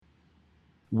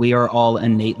We are all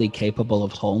innately capable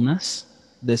of wholeness.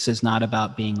 This is not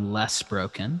about being less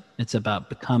broken. It's about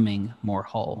becoming more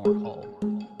whole.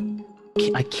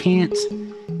 I can't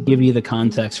give you the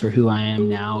context for who I am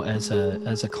now as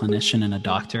a clinician and a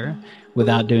doctor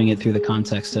without doing it through the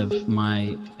context of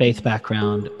my faith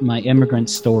background, my immigrant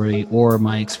story, or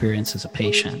my experience as a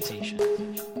patient.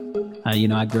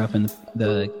 I grew up in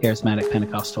the charismatic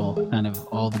Pentecostal, kind of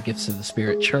all the gifts of the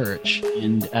Spirit church.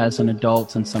 And as an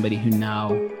adult and somebody who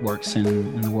now works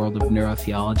in the world of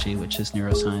neurotheology, which is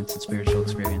neuroscience and spiritual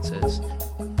experiences,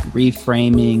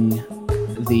 reframing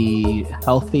the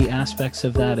healthy aspects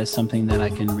of that as something that I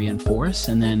can reinforce,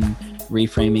 and then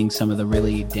reframing some of the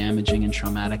really damaging and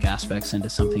traumatic aspects into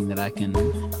something that I can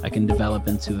develop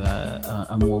into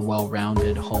a more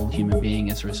well-rounded whole human being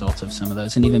as a result of some of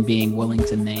those, and even being willing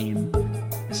to name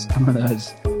some of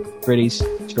those pretty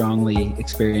strongly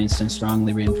experienced and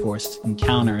strongly reinforced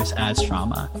encounters as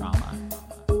trauma.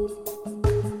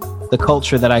 The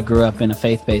culture that I grew up in, a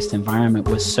faith-based environment,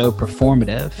 was so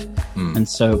performative and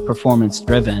so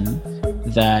performance-driven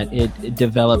that it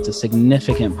developed a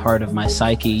significant part of my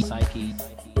psyche.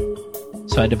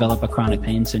 So I developed a chronic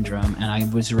pain syndrome, and I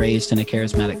was raised in a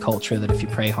charismatic culture that if you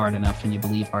pray hard enough and you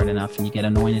believe hard enough and you get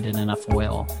anointed in enough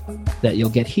oil, that you'll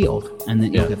get healed and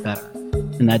that you'll get better.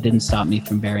 And that didn't stop me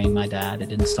from burying my dad. It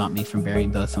didn't stop me from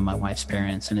burying both of my wife's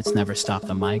parents, and it's never stopped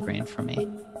a migraine for me.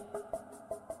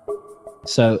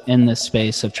 So in this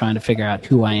space of trying to figure out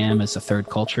who I am as a third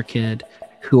culture kid,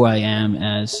 who I am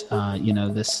as,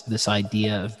 this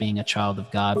idea of being a child of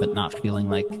God, but not feeling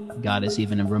like God is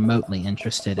even remotely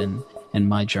interested in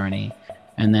my journey.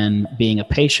 And then being a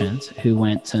patient who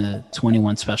went to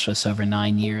 21 specialists over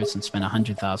 9 years and spent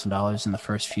 $100,000 in the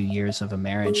first few years of a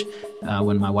marriage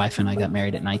when my wife and I got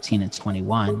married at 19 and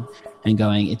 21, and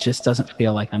going, it just doesn't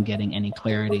feel like I'm getting any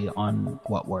clarity on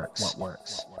what works.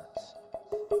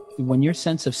 When your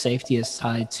sense of safety is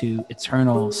tied to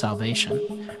eternal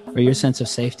salvation, or your sense of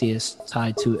safety is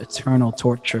tied to eternal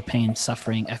torture, pain,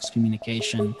 suffering,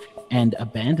 excommunication, and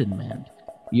abandonment,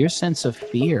 your sense of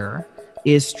fear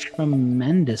is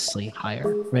tremendously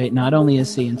higher, right? Not only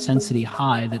is the intensity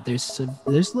high, that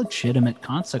there's legitimate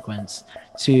consequence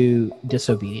to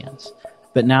disobedience,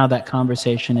 but now that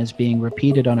conversation is being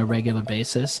repeated on a regular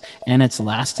basis, and it's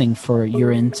lasting for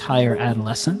your entire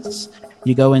adolescence.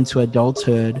 You go into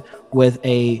adulthood with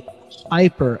a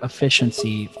hyper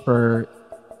efficiency for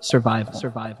survival.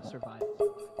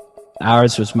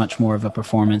 Ours was much more of a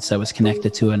performance that was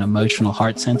connected to an emotional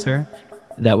heart center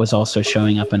that was also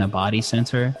showing up in a body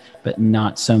center, but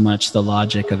not so much the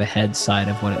logic or the head side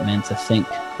of what it meant to think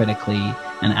critically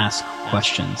and ask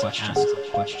questions.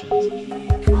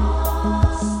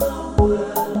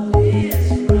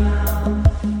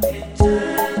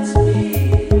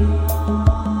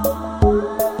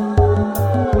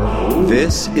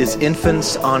 This is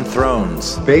Infants on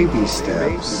Thrones. Baby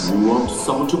steps. You want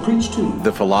someone to preach to you.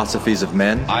 The philosophies of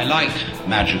men. I like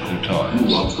magical toys. You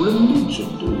want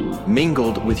religion, do you?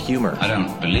 Mingled with humor. I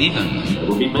don't believe in them. There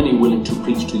will be many willing to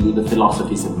preach to you the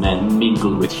philosophies of men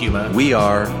mingled with humor. We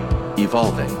are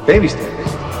evolving. Baby steps.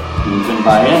 You can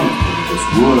buy anything in this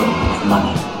world of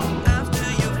money.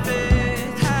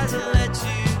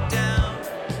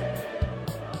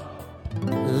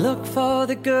 Look for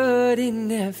the good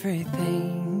in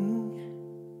everything.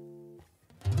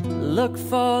 Look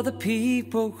for the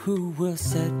people who will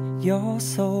set your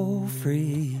soul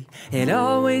free. It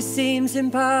always seems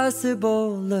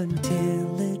impossible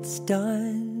until it's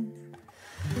done.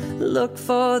 Look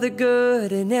for the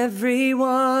good in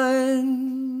everyone.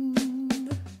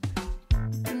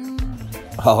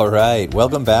 All right,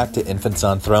 welcome back to Infants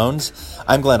on Thrones.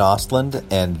 I'm Glenn Ostland,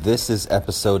 and this is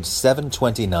episode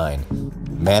 729,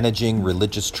 Managing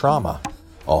Religious Trauma,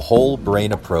 a whole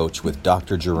brain approach with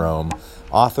Dr. Jerome,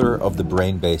 author of the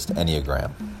Brain-Based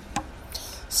Enneagram.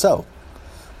 So,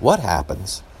 what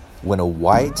happens when a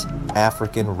white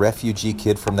African refugee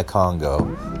kid from the Congo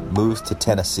moves to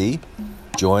Tennessee,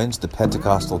 joins the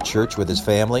Pentecostal church with his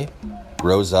family,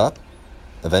 grows up,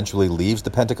 eventually leaves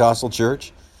the Pentecostal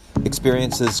church,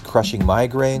 experiences crushing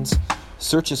migraines,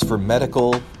 searches for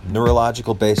medical,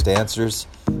 neurological-based answers,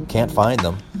 can't find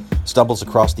them, stumbles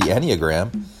across the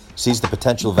Enneagram, sees the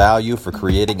potential value for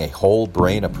creating a whole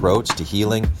brain approach to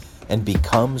healing, and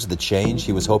becomes the change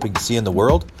he was hoping to see in the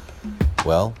world?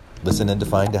 Well, listen in to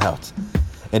find out.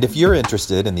 And if you're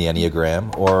interested in the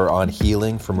Enneagram or on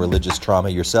healing from religious trauma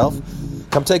yourself,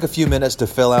 come take a few minutes to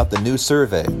fill out the new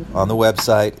survey on the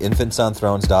website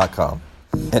infantsonthrones.com.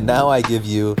 And now I give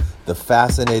you the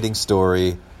fascinating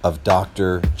story of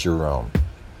Dr. Jerome.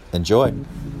 Enjoy.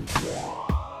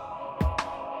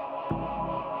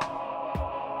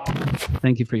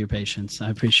 Thank you for your patience. I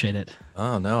appreciate it.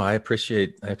 Oh no, I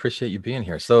appreciate you being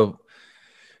here. So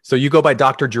you go by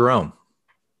Dr. Jerome.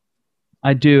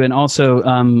 I do, and also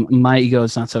my ego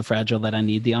is not so fragile that I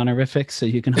need the honorific. So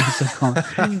you can also call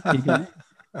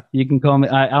you can call me.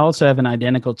 I also have an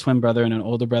identical twin brother and an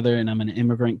older brother, and I'm an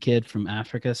immigrant kid from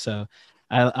Africa. So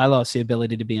I lost the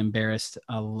ability to be embarrassed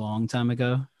a long time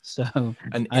ago. So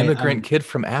An immigrant kid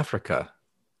from Africa.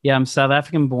 Yeah, I'm South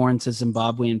African born to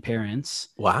Zimbabwean parents.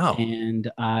 Wow.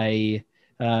 And I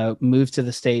moved to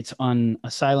the States on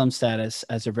asylum status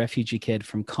as a refugee kid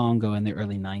from Congo in the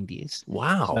early 90s.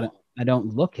 Wow. So I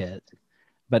don't look it.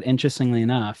 But interestingly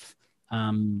enough,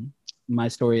 my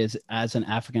story is as an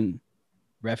African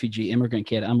refugee immigrant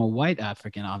kid. I'm a white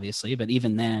African, obviously, but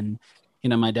even then,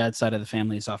 my dad's side of the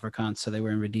family is Afrikaans, so they were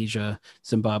in Rhodesia,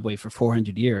 Zimbabwe for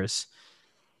 400 years.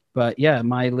 But yeah,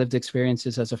 my lived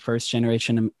experiences as a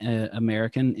first-generation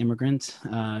American immigrant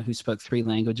who spoke 3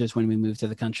 languages when we moved to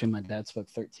the country. My dad spoke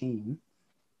 13.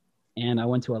 And I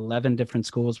went to 11 different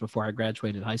schools before I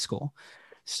graduated high school.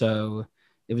 So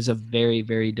it was a very,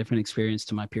 very different experience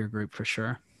to my peer group for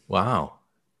sure. Wow.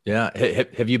 Yeah.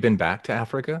 Have you been back to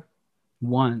Africa?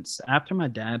 Once. After my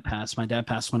dad passed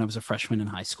when I was a freshman in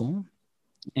high school.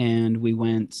 And we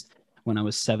went when I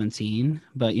was 17.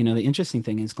 But, the interesting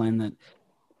thing is, Glenn, that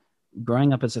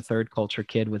growing up as a third culture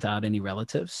kid without any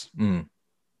relatives,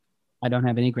 I don't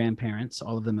have any grandparents.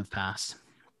 All of them have passed.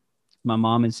 My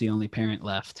mom is the only parent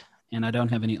left, and I don't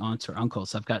have any aunts or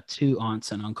uncles. I've got 2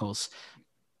 aunts and uncles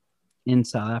in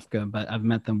South Africa, but I've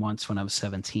met them once when I was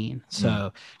 17.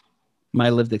 So my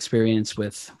lived experience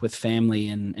with family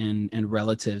and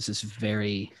relatives is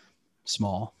very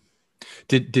small.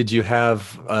 Did you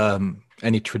have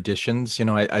any traditions?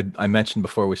 I mentioned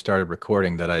before we started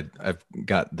recording that I've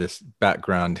got this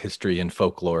background history in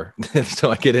folklore, so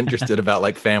I get interested about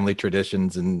like family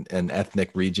traditions and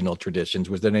ethnic regional traditions.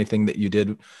 Was there anything that you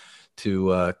did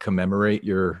to commemorate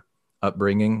your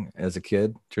upbringing as a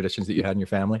kid, traditions that you had in your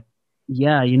family?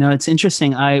 Yeah, it's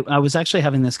interesting. I was actually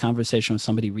having this conversation with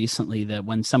somebody recently that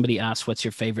when somebody asked, what's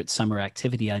your favorite summer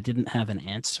activity? I didn't have an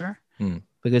answer.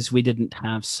 Because we didn't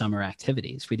have summer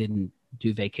activities. We didn't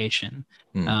do vacation.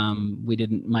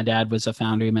 My dad was a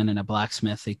foundryman and a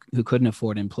blacksmith who couldn't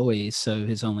afford employees. So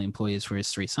his only employees were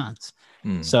his 3 sons.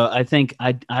 So I think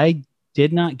I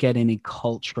did not get any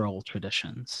cultural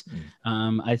traditions.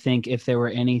 I think if there were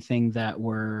anything that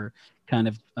were kind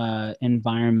of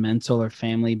environmental or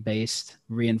family-based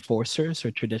reinforcers or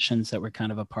traditions that were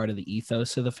kind of a part of the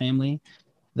ethos of the family,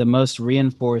 the most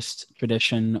reinforced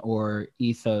tradition or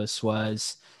ethos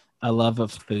was a love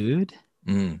of food,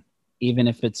 even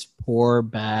if it's poor,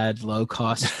 bad,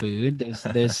 low-cost food.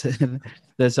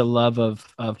 There's a love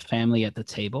of family at the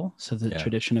table. So the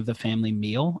tradition of the family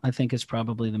meal, I think, is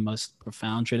probably the most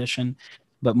profound tradition.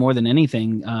 But more than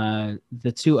anything,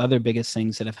 the 2 other biggest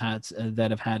things that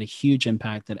have had a huge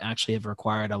impact that actually have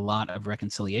required a lot of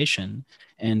reconciliation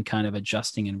and kind of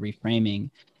adjusting and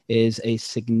reframing is a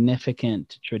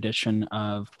significant tradition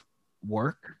of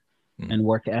work and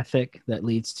work ethic that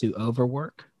leads to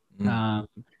overwork. And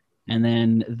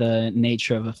then the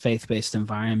nature of a faith-based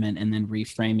environment, and then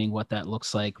reframing what that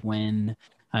looks like when,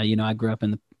 I grew up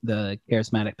in the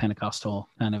charismatic Pentecostal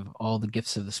kind of all the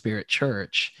gifts of the Spirit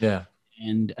church. Yeah.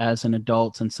 And as an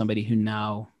adult and somebody who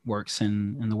now works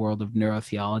in the world of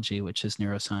neurotheology, which is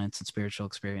neuroscience and spiritual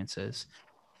experiences,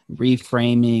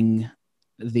 reframing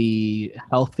the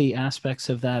healthy aspects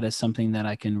of that is something that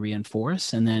I can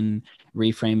reinforce, and then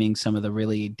reframing some of the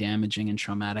really damaging and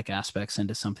traumatic aspects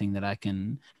into something that I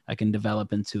can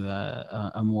develop into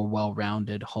a more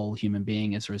well-rounded whole human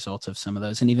being as a result of some of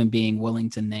those, and even being willing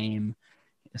to name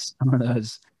some of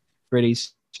those pretty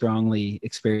strongly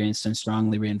experienced and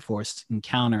strongly reinforced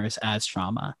encounters as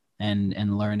trauma,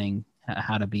 and learning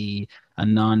how to be a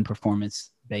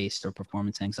non-performance based or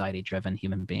performance anxiety driven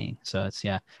human being. So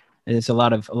it's a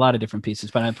lot of different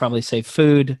pieces, but I'd probably say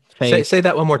food, faith. Say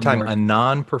that one more time. A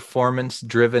non-performance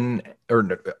driven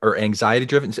or anxiety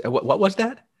driven. What was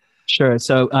that? Sure.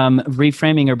 So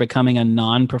reframing or becoming a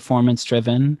non-performance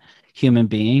driven human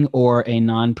being or a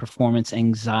non-performance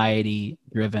anxiety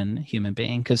driven human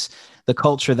being, because the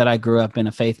culture that I grew up in,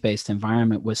 a faith-based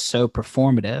environment, was so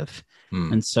performative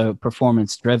and so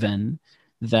performance driven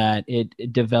that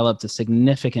it developed a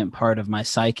significant part of my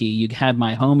psyche. You had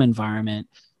my home environment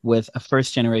with a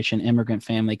first-generation immigrant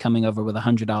family coming over with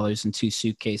 $100 and 2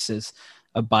 suitcases,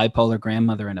 a bipolar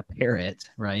grandmother, and a parrot,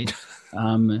 right?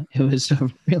 It was a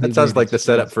really that sounds like the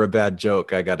setup for a bad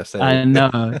joke, I gotta say. I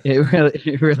know,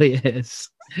 it really is.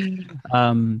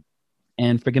 And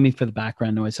forgive me for the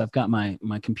background noise. I've got my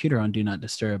computer on Do Not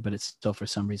Disturb, but it's still for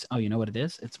some reason. Oh, you know what it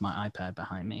is? It's my iPad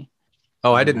behind me.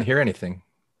 Oh, I didn't hear anything.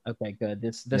 Okay, good.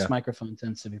 This Yeah. microphone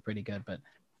tends to be pretty good, but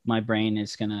my brain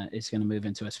is gonna move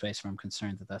into a space where I'm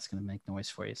concerned that that's gonna make noise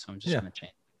for you. So I'm just gonna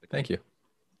change. Thank you.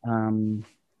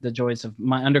 The joys of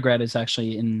my undergrad is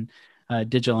actually in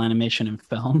digital animation and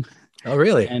film. Oh,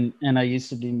 really? And I used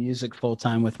to do music full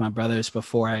time with my brothers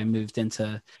before I moved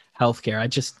into healthcare.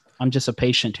 I'm just a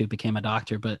patient who became a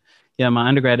doctor, but yeah, my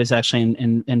undergrad is actually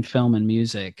in film and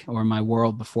music, or my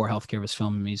world before healthcare was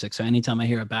film and music. So anytime I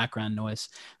hear a background noise,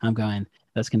 I'm going,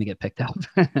 that's going to get picked up.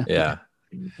 Yeah.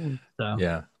 So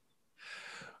yeah.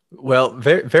 Well,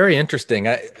 very, very interesting.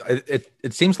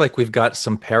 It seems like we've got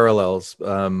some parallels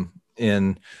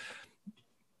in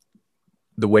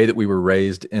the way that we were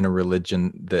raised in a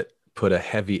religion that put a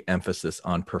heavy emphasis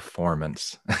on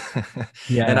performance.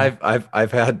 Yeah. And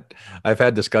I've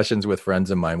had discussions with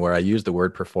friends of mine where I use the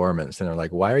word performance, and they're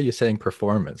like, "Why are you saying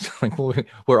performance?" Like, well,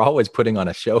 we're always putting on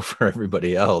a show for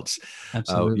everybody else.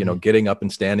 Absolutely. Getting up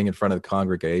and standing in front of the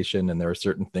congregation, and there are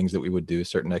certain things that we would do,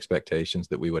 certain expectations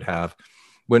that we would have.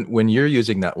 When you're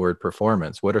using that word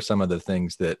performance, what are some of the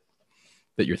things that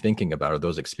you're thinking about, or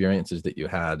those experiences that you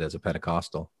had as a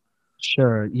Pentecostal?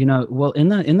 Sure. Well, in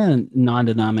the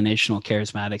non-denominational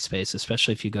charismatic space,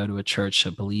 especially if you go to a church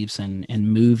that believes in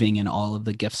moving in all of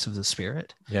the gifts of the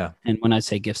Spirit. Yeah. And when I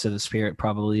say gifts of the Spirit,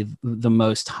 probably the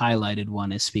most highlighted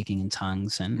one is speaking in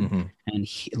tongues and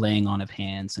laying on of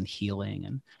hands and healing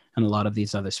and a lot of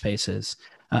these other spaces.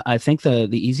 I think the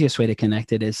easiest way to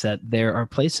connect it is that there are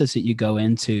places that you go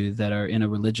into that are in a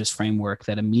religious framework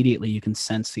that immediately you can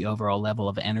sense the overall level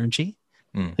of energy.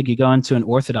 Like you go into an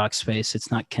Orthodox space,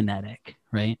 it's not kinetic,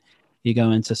 right? You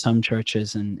go into some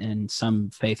churches and some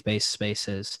faith-based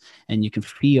spaces, and you can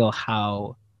feel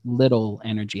how little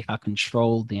energy, how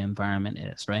controlled the environment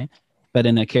is, right? But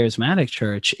in a charismatic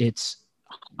church, it's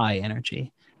high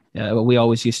energy. We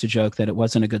always used to joke that it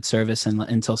wasn't a good service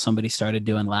until somebody started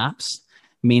doing laps,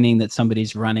 meaning that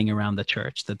somebody's running around the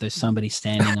church, that there's somebody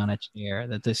standing on a chair,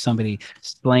 that there's somebody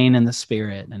slain in the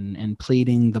Spirit and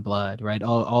pleading the blood, right?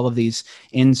 All of these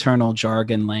internal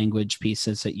jargon language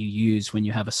pieces that you use when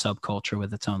you have a subculture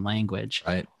with its own language.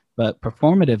 Right. But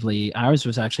performatively, ours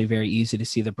was actually very easy to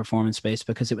see the performance space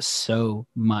because it was so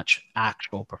much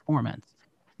actual performance.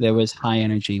 There was high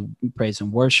energy praise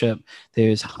and worship.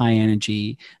 There's high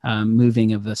energy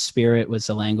moving of the Spirit was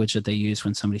the language that they use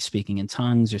when somebody's speaking in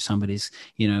tongues or somebody's,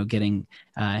 getting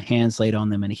hands laid on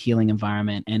them in a healing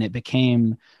environment. And it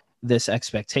became this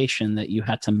expectation that you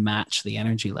had to match the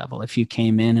energy level. If you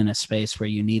came in a space where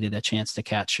you needed a chance to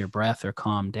catch your breath or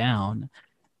calm down,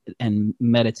 and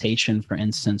meditation, for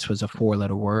instance, was a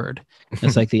 4-letter word.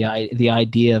 It's like the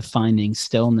idea of finding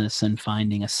stillness and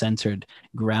finding a centered,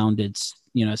 grounded,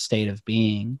 state of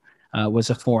being was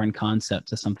a foreign concept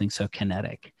to something so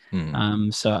kinetic.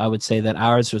 So I would say that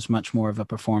ours was much more of a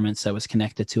performance that was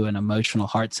connected to an emotional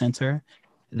heart center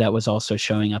that was also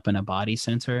showing up in a body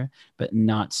center, but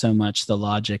not so much the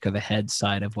logic or the head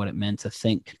side of what it meant to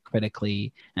think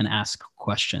critically and ask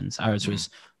questions. Ours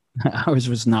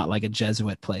was not like a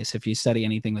Jesuit place. If you study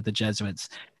anything with the Jesuits,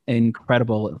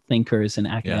 incredible thinkers and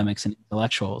academics and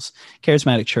intellectuals,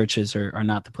 charismatic churches are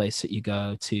not the place that you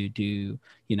go to do,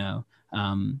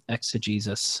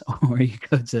 exegesis, or you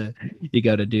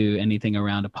go to do anything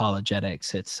around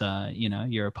apologetics. It's,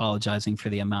 you're apologizing for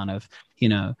the amount of,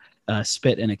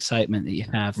 spit and excitement that you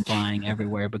have flying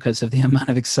everywhere because of the amount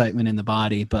of excitement in the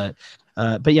body. But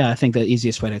yeah, I think the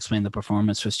easiest way to explain the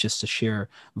performance was just a sheer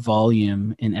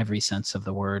volume in every sense of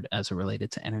the word as it related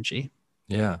to energy.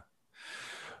 Yeah.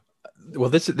 Well,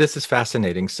 this is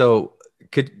fascinating. So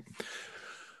could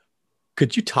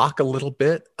you talk a little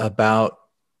bit about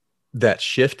that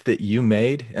shift that you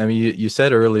made? I mean, you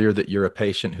said earlier that you're a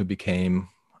patient who became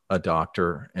a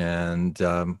doctor, and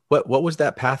what was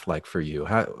that path like for you?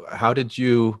 How did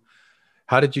you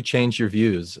change your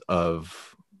views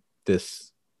of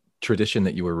this tradition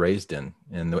that you were raised in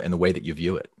and the way that you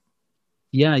view it?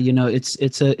 Yeah,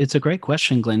 it's a great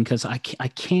question, Glenn, because I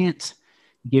can't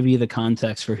give you the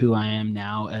context for who I am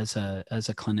now as a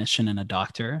clinician and a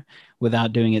doctor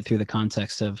without doing it through the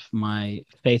context of my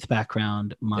faith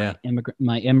background, my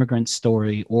immigrant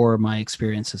story, or my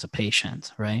experience as a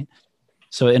patient, right?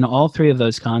 So in all three of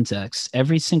those contexts,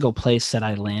 every single place that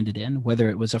I landed in, whether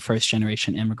it was a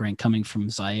first-generation immigrant coming from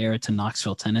Zaire to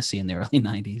Knoxville, Tennessee in the early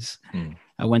 90s,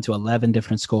 I went to 11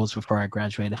 different schools before I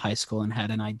graduated high school and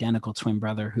had an identical twin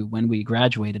brother who, when we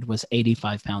graduated, was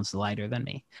 85 pounds lighter than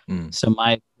me. So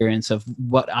my experience of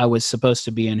what I was supposed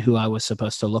to be and who I was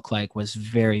supposed to look like was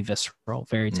very visceral,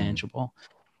 very tangible.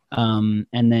 And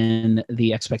then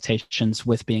the expectations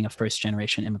with being a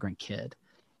first-generation immigrant kid.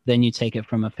 then you take it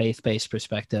from a faith-based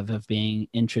perspective of being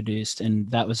introduced. And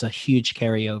that was a huge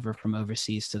carryover from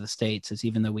overseas to the States, is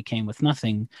even though we came with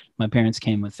nothing, my parents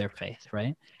came with their faith,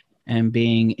 right? And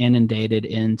being inundated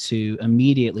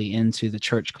immediately into the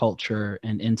church culture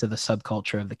and into the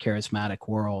subculture of the charismatic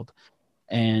world,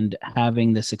 and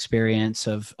having this experience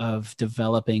of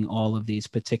developing all of these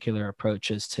particular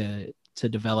approaches to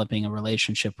developing a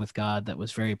relationship with God that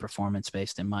was very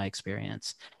performance-based in my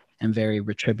experience, and very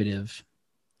retributive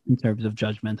in terms of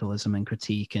judgmentalism and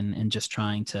critique, and just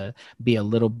trying to be a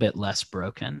little bit less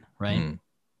broken, right?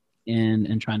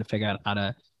 And trying to figure out how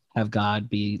to have God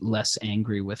be less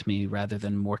angry with me rather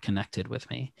than more connected with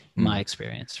me, my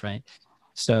experience, right?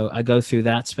 So I go through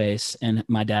that space, and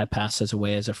my dad passes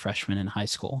away as a freshman in high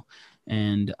school.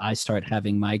 And I start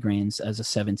having migraines as a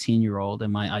 17-year-old,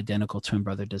 and my identical twin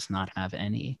brother does not have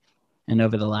any. And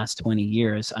over the last 20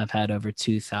 years, I've had over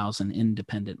 2,000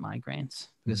 independent migraines,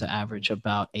 because I average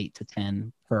about 8 to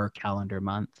 10 per calendar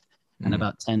month, and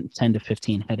about 10 to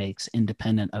 15 headaches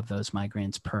independent of those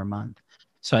migraines per month.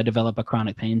 So I develop a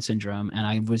chronic pain syndrome, and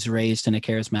I was raised in a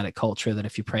charismatic culture that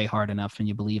if you pray hard enough and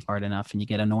you believe hard enough and you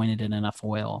get anointed in enough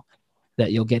oil,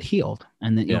 that you'll get healed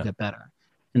and that you'll get better.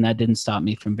 And that didn't stop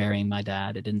me from burying my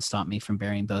dad. It didn't stop me from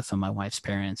burying both of my wife's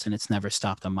parents, and it's never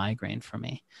stopped a migraine for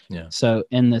me. Yeah. So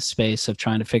in this space of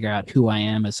trying to figure out who I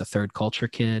am as a third culture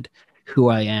kid, who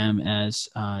I am as,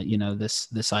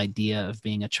 this idea of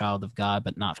being a child of God,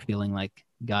 but not feeling like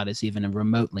God is even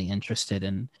remotely interested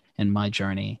in my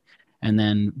journey. And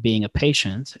then being a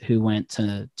patient who went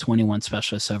to 21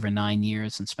 specialists over 9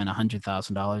 years and spent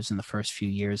 $100,000 in the first few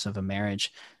years of a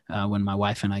marriage, when my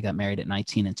wife and I got married at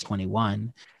 19 and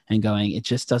 21, and going, it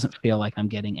just doesn't feel like I'm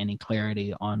getting any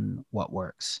clarity on what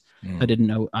works. I didn't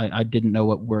know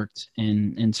what worked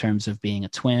in terms of being a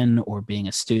twin, or being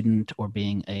a student, or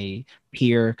being a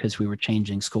peer, because we were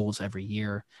changing schools every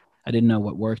year. I didn't know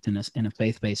what worked in a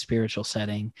faith-based spiritual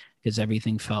setting, because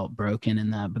everything felt broken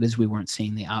in that, because we weren't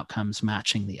seeing the outcomes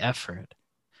matching the effort.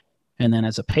 And then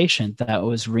as a patient, that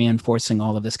was reinforcing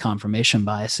all of this confirmation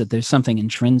bias that there's something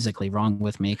intrinsically wrong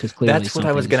with me, because clearly that's what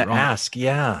I was going to ask.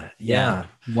 Yeah.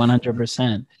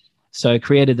 100%. So I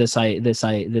created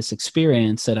this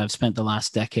experience that I've spent the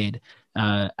last decade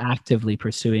actively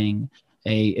pursuing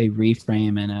a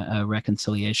reframe and a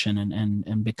reconciliation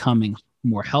and becoming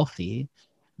more healthy,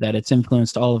 that it's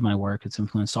influenced all of my work. It's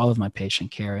influenced all of my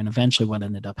patient care. And eventually what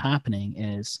ended up happening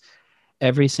is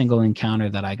every single encounter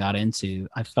that I got into,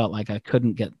 I felt like I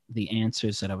couldn't get the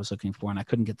answers that I was looking for, and I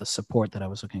couldn't get the support that I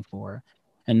was looking for,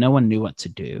 and no one knew what to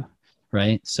do.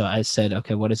 Right. So I said,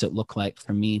 okay, what does it look like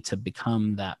for me to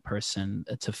become that person,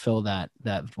 to fill that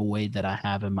void that I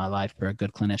have in my life, for a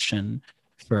good clinician,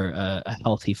 for a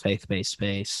healthy faith-based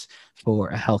space, for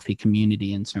a healthy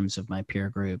community in terms of my peer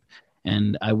group.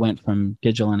 And I went from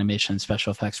digital animation,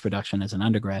 special effects production as an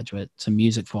undergraduate, to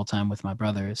music full-time with my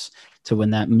brothers, to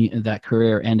when that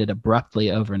career ended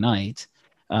abruptly overnight,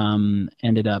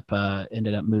 ended up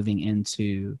moving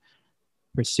into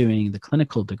pursuing the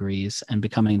clinical degrees and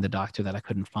becoming the doctor that I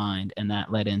couldn't find. And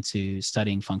that led into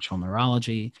studying functional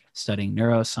neurology, studying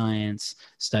neuroscience,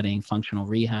 studying functional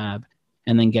rehab,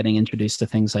 and then getting introduced to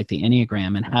things like the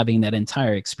Enneagram, and having that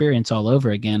entire experience all over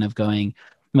again of going,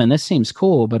 man, this seems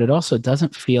cool, but it also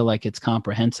doesn't feel like it's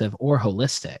comprehensive or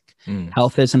holistic.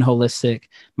 Health isn't holistic.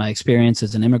 My experience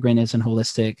as an immigrant isn't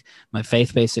holistic. My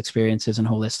faith-based experience isn't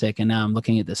holistic. And now I'm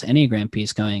looking at this Enneagram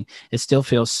piece going, it still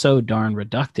feels so darn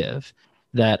reductive,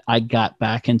 that I got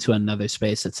back into another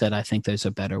space that said, I think there's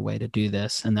a better way to do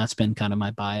this. And that's been kind of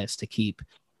my bias, to keep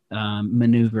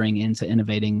maneuvering into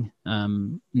innovating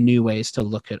new ways to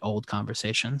look at old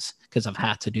conversations, because I've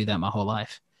had to do that my whole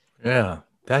life. Yeah.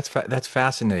 That's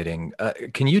fascinating.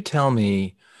 Can you tell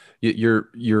me,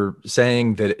 you're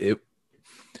saying that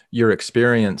your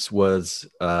experience was,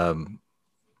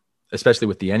 especially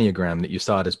with the Enneagram, that you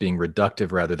saw it as being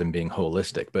reductive rather than being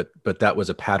holistic, but that was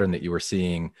a pattern that you were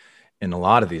seeing in a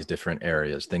lot of these different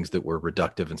areas, things that were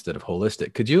reductive instead of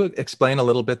holistic. Could you explain a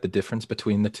little bit the difference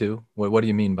between the two? What do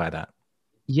you mean by that?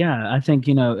 Yeah, I think,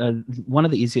 one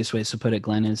of the easiest ways to put it,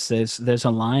 Glenn, is there's a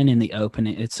line in the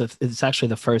opening. It's actually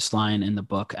the first line in the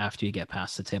book after you get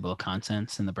past the table of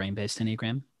contents in the brain-based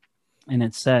Enneagram. And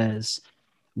it says,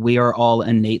 we are all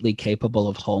innately capable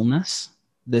of wholeness.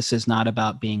 This is not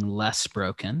about being less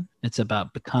broken. It's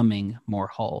about becoming more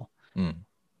whole.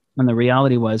 And the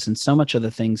reality was, in so much of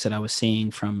the things that I was seeing,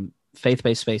 from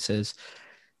faith-based spaces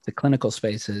to clinical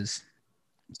spaces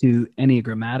to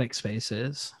Enneagrammatic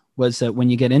spaces, was that when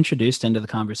you get introduced into the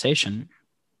conversation,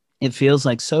 it feels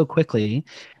like so quickly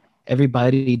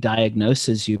everybody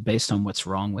diagnoses you based on what's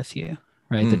wrong with you,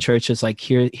 right? The church is like,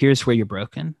 here's where you're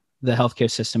broken. the healthcare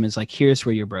system is like, here's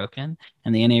where you're broken.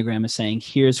 And the Enneagram is saying,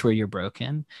 here's where you're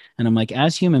broken. And I'm like,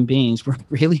 as human beings, we're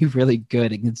really, really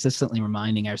good at consistently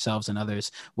reminding ourselves and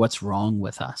others what's wrong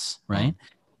with us, right?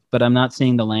 But I'm not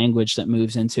seeing the language that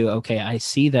moves into, okay, I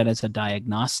see that as a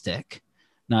diagnostic,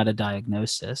 not a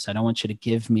diagnosis. I don't want you to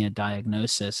give me a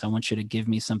diagnosis. I want you to give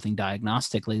me something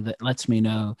diagnostically that lets me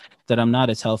know that I'm not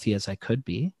as healthy as I could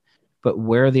be. But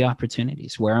where are the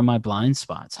opportunities? Where are my blind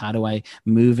spots? How do I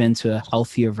move into a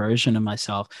healthier version of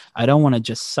myself? I don't want to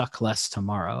just suck less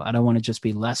tomorrow. I don't want to just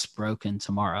be less broken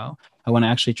tomorrow. I want to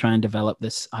actually try and develop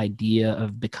this idea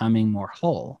of becoming more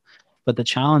whole. But the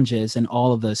challenge is in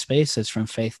all of those spaces, from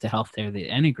faith to healthcare, the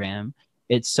Enneagram,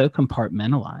 it's so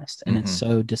compartmentalized and it's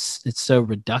so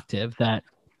reductive that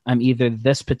I'm either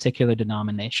this particular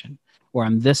denomination, or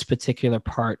I'm this particular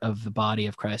part of the body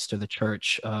of Christ or the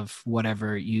church of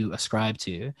whatever you ascribe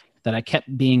to, that I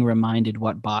kept being reminded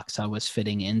what box I was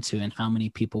fitting into and how many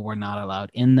people were not allowed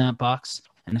in that box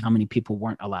and how many people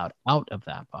weren't allowed out of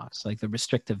that box. Like the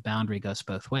restrictive boundary goes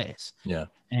both ways. Yeah.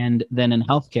 And then in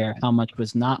healthcare, how much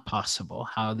was not possible,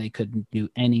 how they couldn't do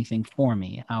anything for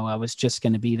me, how I was just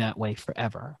going to be that way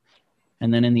forever.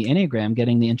 And then in the Enneagram,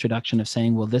 getting the introduction of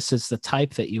saying, well, this is the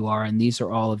type that you are, and these are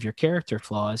all of your character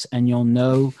flaws, and you'll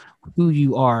know who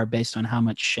you are based on how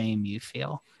much shame you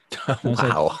feel.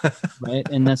 Wow. Like, right.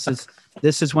 And this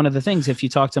is one of the things, if you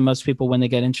talk to most people when they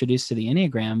get introduced to the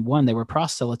Enneagram, one, they were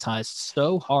proselytized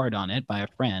so hard on it by a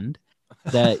friend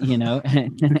that, you know,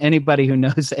 and anybody who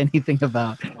knows anything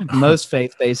about most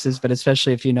faith bases, but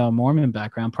especially if you know a Mormon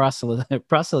background,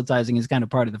 proselytizing is kind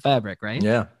of part of the fabric, right?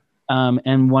 Yeah.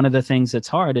 And one of the things that's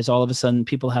hard is all of a sudden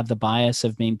people have the bias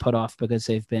of being put off because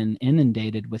they've been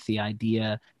inundated with the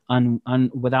idea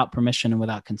without permission and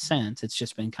without consent. It's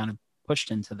just been kind of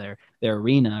pushed into their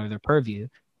arena or their purview.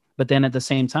 But then at the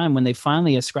same time, when they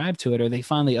finally ascribe to it or they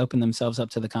finally open themselves up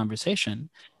to the conversation,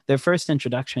 their first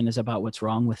introduction is about what's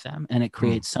wrong with them. And it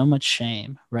creates so much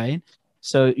shame, right?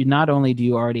 So not only do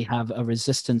you already have a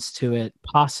resistance to it,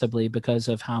 possibly because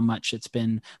of how much it's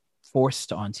been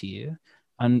forced onto you,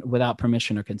 without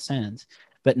permission or consent.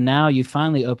 But now you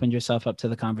finally opened yourself up to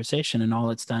the conversation, and all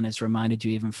it's done is reminded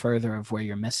you even further of where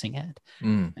you're missing it.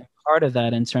 And part of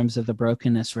that, in terms of the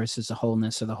brokenness versus the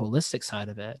wholeness or the holistic side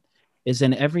of it, is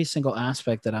in every single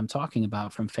aspect that I'm talking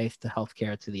about, from faith to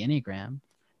healthcare to the Enneagram.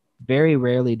 Very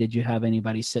rarely did you have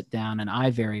anybody sit down, and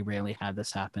I very rarely had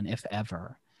this happen, if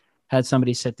ever, had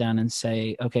somebody sit down and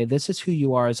say, okay, this is who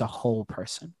you are as a whole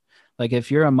person. Like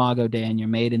if you're Imago Dei and you're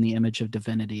made in the image of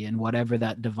divinity, and whatever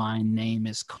that divine name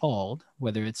is called,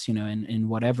 whether it's, you know, in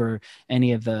whatever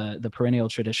any of the perennial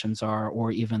traditions are,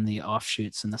 or even the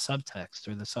offshoots and the subtext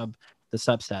or the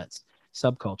subsets,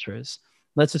 subcultures,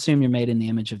 let's assume you're made in the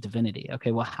image of divinity.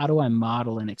 Okay, well, how do I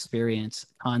model and experience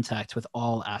contact with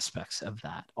all aspects of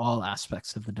that, all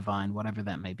aspects of the divine, whatever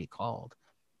that may be called?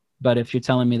 But if you're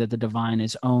telling me that the divine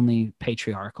is only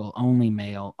patriarchal, only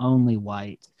male, only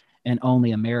white, and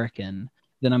only American,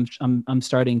 then I'm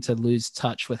starting to lose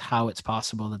touch with how it's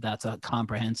possible that that's a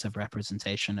comprehensive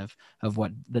representation of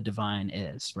what the divine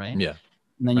is, right? Yeah.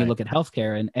 And then you look at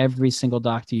healthcare, and every single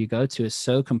doctor you go to is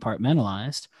so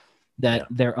compartmentalized that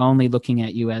they're only looking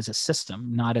at you as a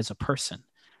system, not as a person.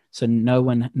 So no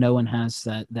one has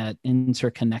that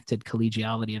interconnected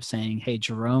collegiality of saying, hey,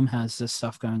 Jerome has this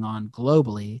stuff going on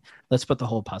globally. Let's put the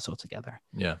whole puzzle together.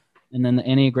 Yeah. And then the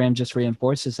Enneagram just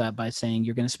reinforces that by saying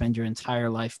you're going to spend your entire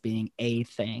life being a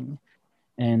thing.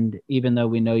 And even though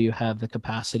we know you have the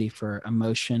capacity for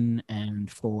emotion and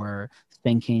for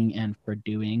thinking and for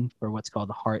doing, for what's called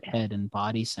the heart, head, and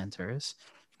body centers,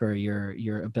 for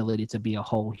your ability to be a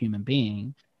whole human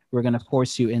being, we're going to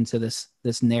force you into this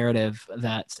narrative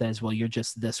that says, well, you're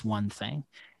just this one thing.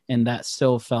 And that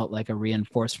still felt like a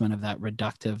reinforcement of that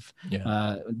reductive,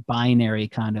 binary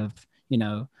kind of, you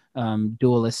know,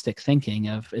 dualistic thinking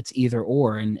of it's either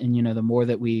or. And you know, the more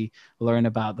that we learn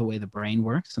about the way the brain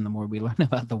works, and the more we learn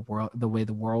about the way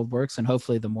the world works, and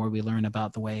hopefully the more we learn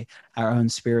about the way our own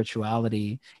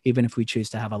spirituality, even if we choose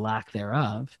to have a lack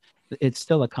thereof, it's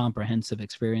still a comprehensive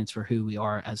experience for who we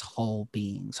are as whole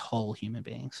beings, whole human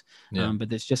beings. But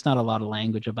there's just not a lot of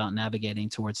language about navigating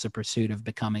towards the pursuit of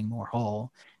becoming more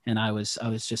whole. And I was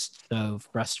just so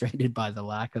frustrated by the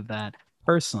lack of that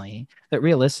personally, that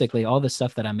realistically all the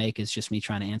stuff that I make is just me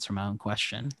trying to answer my own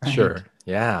question. Right? Sure.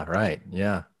 Yeah. Right.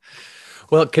 Yeah.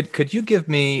 Well, could you give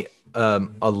me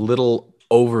a little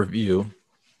overview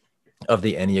of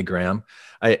the Enneagram?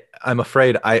 I'm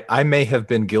afraid I may have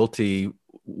been guilty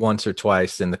once or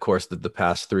twice in the course of the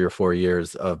past 3 or 4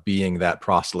 years of being that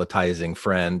proselytizing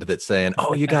friend that's saying,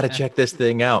 oh, you got to check this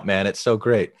thing out, man. It's so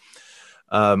great.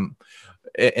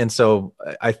 And so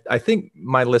I think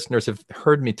my listeners have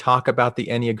heard me talk about the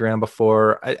Enneagram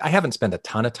before. I haven't spent a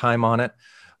ton of time on it,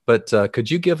 but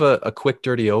could you give a quick,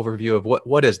 dirty overview of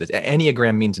what is this?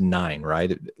 Enneagram means 9,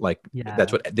 right? Like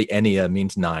that's what the Ennea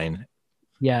means, 9.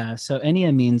 Yeah. So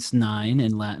Ennea means 9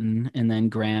 in Latin, and then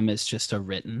gram is just a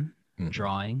written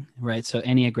drawing, right? So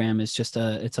Enneagram is just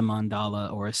it's a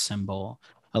mandala or a symbol.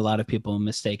 A lot of people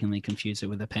mistakenly confuse it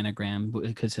with a pentagram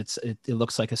because it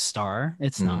looks like a star.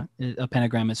 It's not. A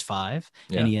pentagram is 5.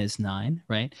 Yeah. Ennea is 9,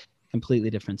 right? Completely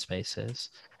different spaces.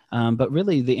 But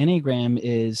really, the Enneagram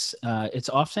is it's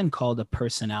often called a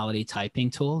personality typing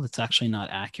tool. It's actually not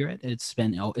accurate.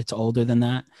 It's older than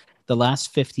that. The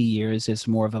last 50 years is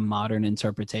more of a modern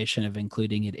interpretation of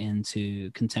including it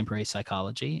into contemporary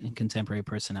psychology and contemporary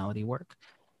personality work.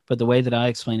 But the way that I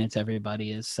explain it to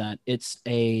everybody is that it's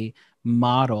a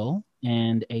model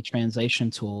and a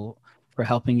translation tool for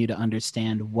helping you to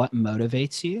understand what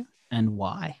motivates you and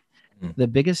why. The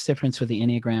biggest difference with the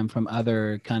Enneagram from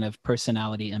other kind of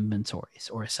personality inventories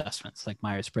or assessments like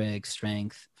Myers-Briggs,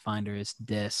 Strength, Finders,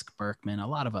 DISC, Berkman, a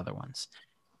lot of other ones,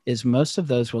 is most of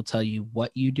those will tell you what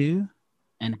you do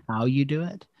and how you do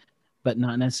it, but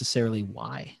not necessarily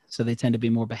why. So they tend to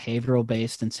be more behavioral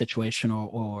based and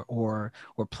situational or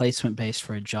placement based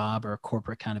for a job or a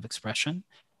corporate kind of expression.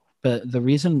 But the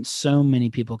reason so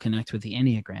many people connect with the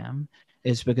Enneagram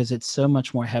is because it's so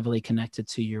much more heavily connected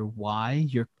to your why,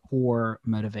 your core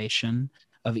motivation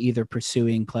of either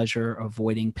pursuing pleasure,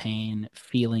 avoiding pain,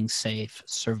 feeling safe,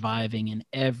 surviving in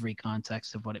every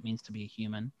context of what it means to be a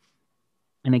human.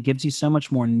 And it gives you so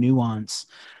much more nuance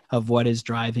of what is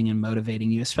driving and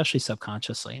motivating you, especially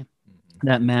subconsciously,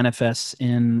 that manifests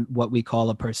in what we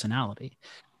call a personality.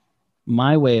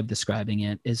 My way of describing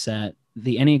it is that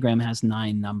the Enneagram has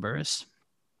 9 numbers,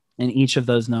 and each of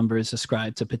those numbers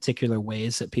ascribe to particular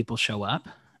ways that people show up.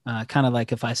 Kind of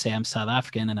like if I say I'm South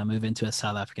African and I move into a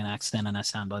South African accent and I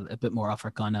sound a bit more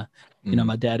Afrikaner, you know,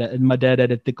 my dad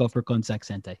had a thick Afrikaans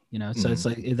accent, you know, so it's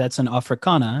like, that's an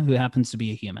Afrikaner who happens to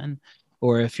be a human.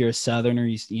 Or if you're a Southerner,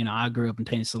 you know, I grew up in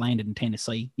Tennessee, in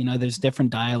Tennessee, you know, there's different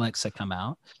dialects that come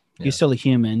out. Yeah. You're still a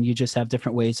human. You just have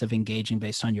different ways of engaging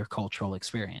based on your cultural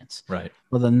experience. Right.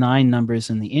 Well, the 9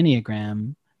 numbers in the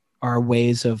Enneagram are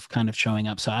ways of kind of showing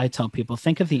up. So I tell people,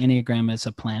 think of the Enneagram as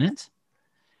a planet.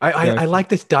 I like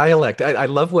this dialect. I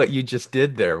love what you just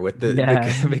did there with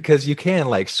because you can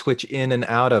like switch in and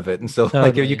out of it. And so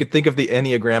like if you could think of the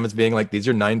Enneagram as being like, these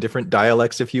are 9 different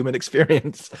dialects of human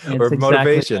experience or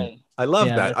motivation. Right. I love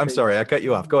that. I'm sorry, I cut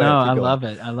you off. Go ahead. No, I love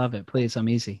it. I love it. Please, I'm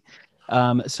easy.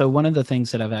 So one of the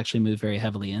things that I've actually moved very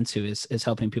heavily into is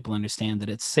helping people understand that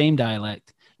it's same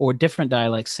dialect or different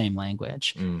dialects, same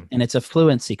language. And it's a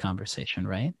fluency conversation,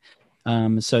 right?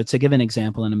 So to give an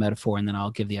example and a metaphor, and then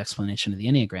I'll give the explanation of the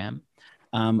Enneagram.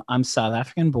 I'm South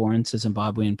African born to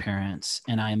Zimbabwean parents,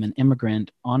 and I am an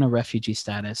immigrant on a refugee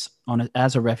status,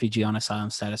 as a refugee on asylum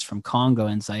status from Congo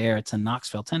and Zaire to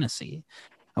Knoxville, Tennessee.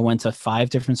 I went to 5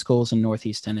 different schools in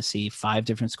Northeast Tennessee, 5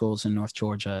 different schools in North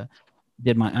Georgia,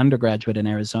 did my undergraduate in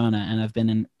Arizona, and I've been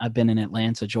in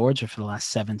Atlanta, Georgia for the last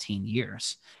 17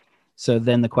 years. So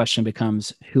then the question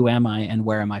becomes, who am I and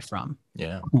where am I from?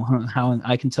 Yeah. How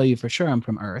I can tell you for sure I'm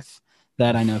from Earth.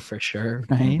 That I know for sure,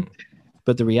 right?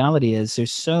 But the reality is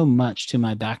there's so much to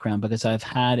my background because I've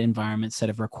had environments that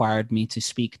have required me to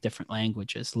speak different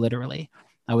languages, literally.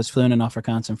 I was fluent in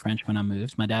Afrikaans and French when I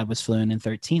moved. My dad was fluent in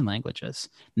 13 languages,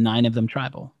 9 of them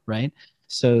tribal, right?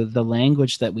 So the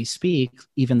language that we speak,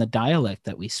 even the dialect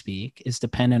that we speak, is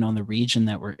dependent on the region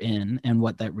that we're in and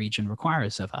what that region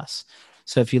requires of us.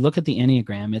 So if you look at the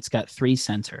Enneagram, it's got 3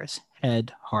 centers: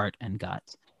 head, heart, and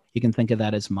gut. You can think of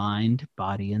that as mind,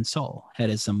 body, and soul. Head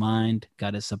is the mind,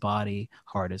 gut is the body,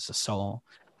 heart is the soul.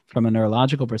 From a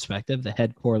neurological perspective, the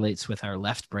head correlates with our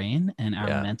left brain and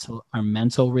our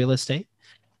mental real estate.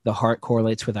 The heart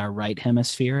correlates with our right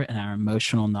hemisphere and our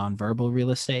emotional nonverbal real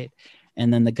estate.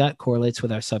 And then the gut correlates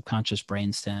with our subconscious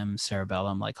brainstem,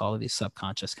 cerebellum, like all of these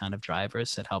subconscious kind of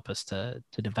drivers that help us to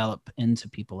develop into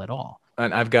people at all.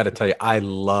 And I've got to tell you, I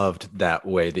loved that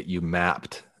way that you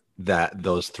mapped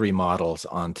those 3 models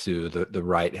onto the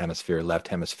right hemisphere, left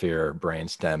hemisphere,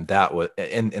 brainstem. That was,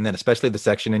 and then especially the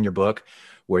section in your book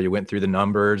where you went through the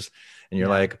numbers and you're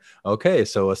like, okay,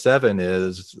 so a 7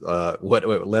 is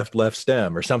what left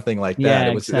stem or something like that. Yeah,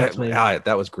 it was exactly.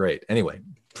 that was great. Anyway,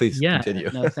 please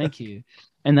continue. No, thank you.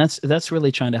 And that's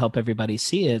really trying to help everybody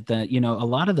see it, that, you know, a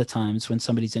lot of the times when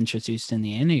somebody's introduced in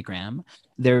the Enneagram,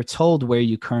 they're told where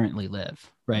you currently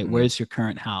live, right? Mm-hmm. Where's your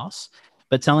current house?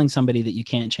 But telling somebody that you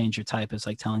can't change your type is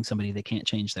like telling somebody they can't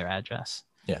change their address.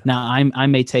 Yeah. Now, I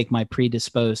may take my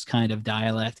predisposed kind of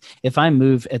dialect. If I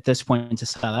move at this point to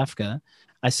South Africa,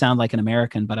 I sound like an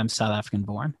American, but I'm South African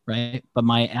born, right? But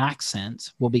my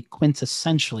accent will be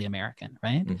quintessentially American,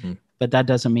 right? Mm-hmm. But that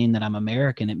doesn't mean that I'm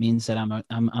American. It means that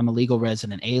I'm a legal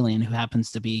resident alien who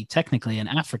happens to be technically an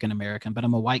African American, but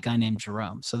I'm a white guy named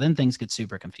Jerome. So then things get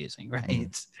super confusing, right?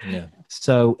 Mm-hmm. Yeah.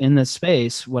 So in this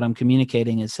space, what I'm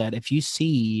communicating is that if you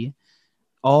see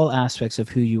all aspects of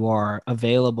who you are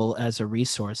available as a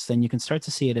resource, then you can start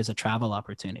to see it as a travel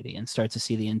opportunity and start to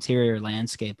see the interior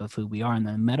landscape of who we are. And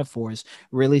the metaphors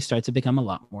really start to become a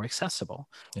lot more accessible.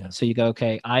 Yeah. So you go,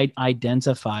 okay, I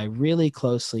identify really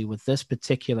closely with this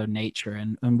particular nature.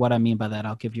 And what I mean by that,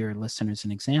 I'll give your listeners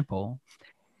an example.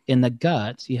 In the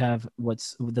gut, you have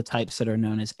what's the types that are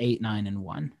known as 8, 9, and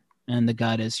 1. And the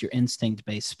gut is your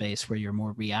instinct-based space where you're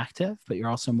more reactive, but you're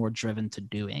also more driven to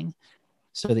doing.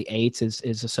 So the 8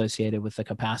 is associated with the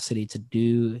capacity to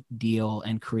do, deal,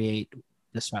 and create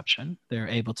disruption. They're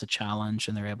able to challenge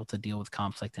and they're able to deal with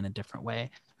conflict in a different way.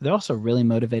 They're also really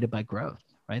motivated by growth,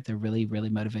 right? They're really, really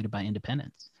motivated by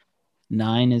independence.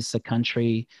 9 is the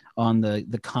country on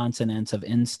the continent of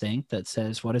instinct that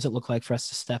says, what does it look like for us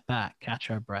to step back,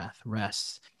 catch our breath,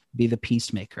 rest, be the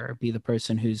peacemaker, be the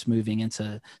person who's moving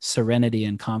into serenity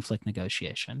and conflict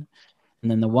negotiation. And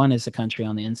then the 1 is the country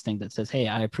on the instinct that says, hey,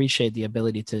 I appreciate the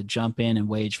ability to jump in and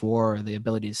wage war, or the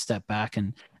ability to step back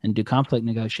and do conflict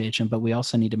negotiation, but we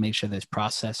also need to make sure there's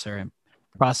process,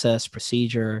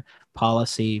 procedure,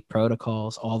 policy,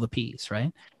 protocols, all the P's,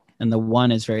 right? And the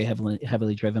 1 is very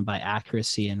heavily driven by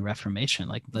accuracy and reformation.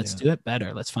 Like, let's do it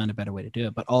better. Let's find a better way to do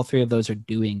it. But all 3 of those are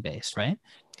doing based, right?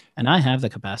 And I have the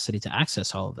capacity to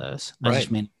access all of those. I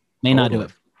just may not do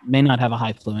it, may not have a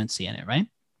high fluency in it, right?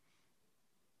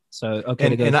 So,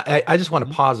 okay. And I just want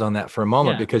to pause on that for a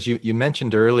moment, because you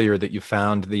mentioned earlier that you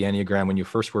found the Enneagram when you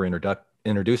first were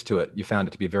introduced to it, you found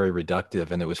it to be very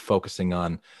reductive and it was focusing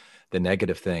on the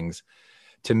negative things.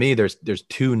 To me, there's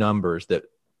 2 numbers that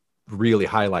really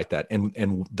highlight that.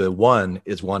 And the 1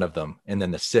 is one of them. And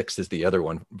then the 6 is the other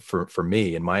one for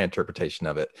me in my interpretation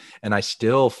of it. And I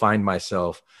still find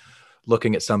myself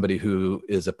looking at somebody who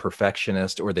is a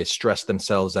perfectionist, or they stress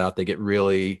themselves out. They get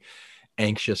really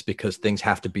anxious because things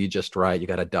have to be just right. You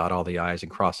got to dot all the I's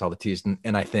and cross all the T's.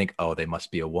 And I think, oh, they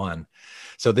must be a 1.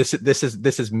 So this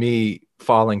is me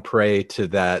falling prey to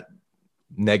that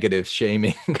negative,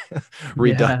 shaming,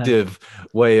 reductive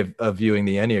way of viewing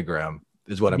the Enneagram,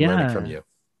 is what I'm learning from you.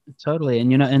 Totally.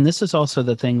 And, and this is also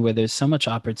the thing where there's so much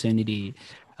opportunity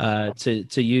to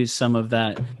use some of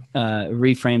that,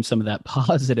 reframe some of that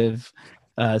positive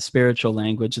spiritual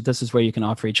language. This is where you can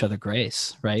offer each other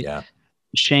grace, right? Yeah.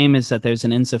 Shame is that there's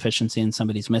an insufficiency and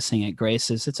somebody's missing it. Grace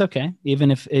is, it's okay.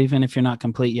 Even if you're not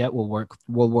complete yet, we'll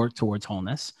work towards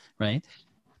wholeness, right?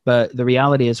 But the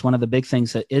reality is, one of the big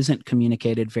things that isn't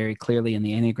communicated very clearly in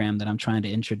the Enneagram that I'm trying to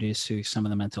introduce through some of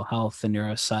the mental health, the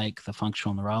neuropsych, the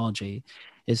functional neurology,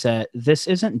 is that this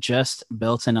isn't just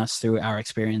built in us through our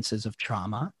experiences of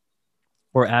trauma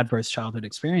or adverse childhood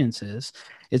experiences.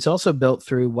 It's also built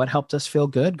through what helped us feel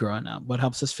good growing up, what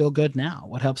helps us feel good now,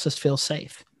 what helps us feel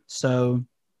safe. So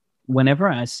whenever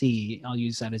I see, I'll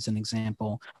use that as an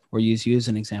example, or use you as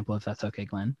an example, if that's okay,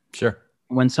 Glenn. Sure.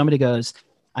 When somebody goes,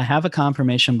 I have a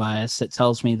confirmation bias that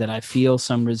tells me that I feel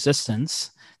some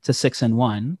resistance to 6 and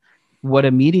 1, what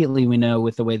immediately we know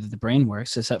with the way that the brain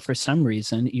works is that for some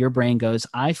reason, your brain goes,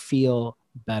 I feel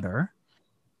better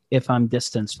if I'm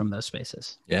distanced from those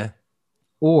spaces. Yeah.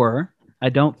 Or I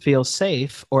don't feel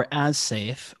safe or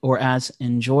as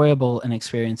enjoyable an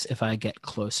experience if I get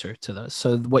closer to those.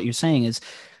 So what you're saying is,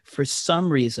 for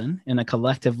some reason, in a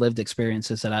collective lived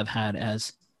experiences that I've had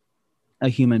as a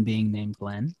human being named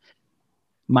Glenn,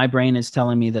 my brain is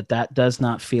telling me that does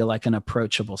not feel like an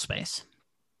approachable space.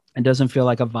 It doesn't feel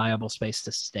like a viable space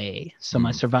to stay. So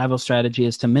my survival strategy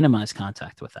is to minimize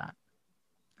contact with that.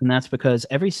 And that's because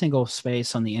every single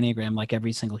space on the Enneagram, like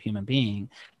every single human being,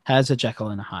 has a Jekyll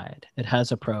and a Hyde. It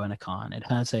has a pro and a con. It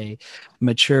has a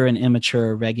mature and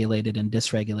immature, regulated and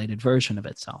dysregulated version of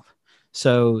itself.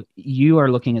 So you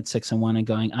are looking at 6 and 1 and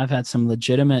going, I've had some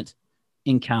legitimate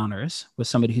encounters with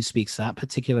somebody who speaks that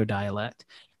particular dialect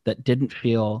that didn't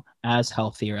feel as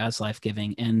healthy or as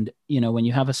life-giving. And, when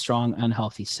you have a strong,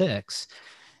 unhealthy 6,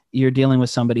 you're dealing with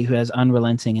somebody who has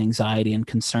unrelenting anxiety and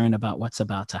concern about what's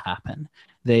about to happen.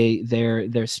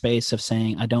 Their space of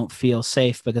saying, I don't feel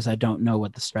safe because I don't know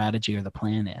what the strategy or the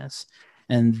plan is.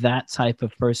 And that type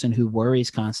of person who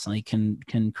worries constantly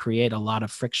can create a lot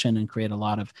of friction and create a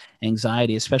lot of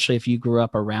anxiety, especially if you grew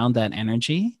up around that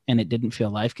energy and it didn't feel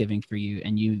life-giving for you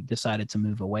and you decided to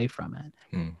move away from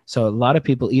it. So a lot of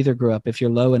people either grew up, if you're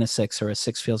low in a 6 or a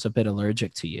 6 feels a bit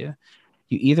allergic to you,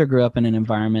 you either grew up in an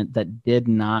environment that did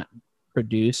not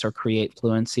produce or create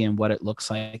fluency in what it looks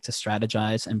like to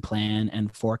strategize and plan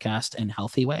and forecast in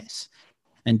healthy ways,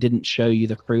 and didn't show you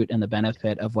the fruit and the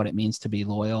benefit of what it means to be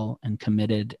loyal and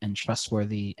committed and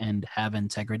trustworthy and have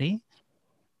integrity.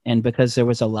 And because there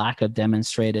was a lack of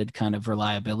demonstrated kind of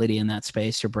reliability in that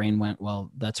space, your brain went,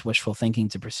 well, that's wishful thinking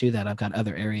to pursue that. I've got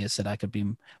other areas that I could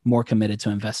be more committed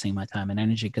to investing my time and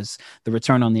energy, because the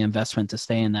return on the investment to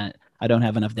stay in that, I don't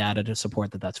have enough data to support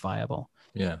that that's viable.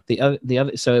 Yeah. The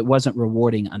other, so it wasn't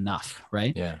rewarding enough,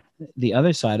 right? Yeah. The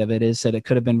other side of it is that it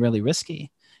could have been really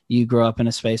risky. You grow up in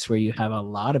a space where you have a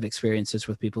lot of experiences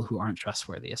with people who aren't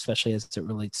trustworthy, especially as it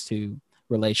relates to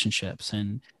relationships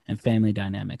and family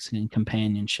dynamics and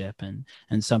companionship, and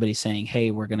somebody saying, hey,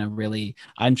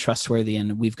 I'm trustworthy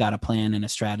and we've got a plan and a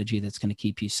strategy that's going to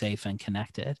keep you safe and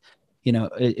connected.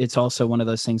 It's also one of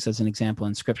those things, as an example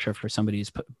in scripture, for somebody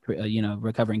who's,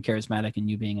 recovering charismatic and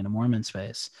you being in a Mormon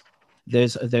space.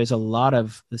 There's a lot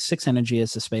of the sixth energy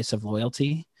is the space of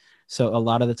loyalty. So a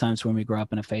lot of the times when we grow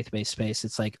up in a faith-based space,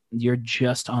 it's like you're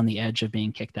just on the edge of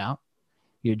being kicked out.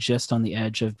 You're just on the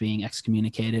edge of being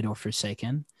excommunicated or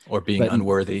forsaken. Or being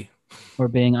unworthy. Or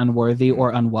being unworthy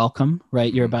or unwelcome,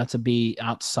 right? You're about to be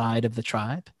outside of the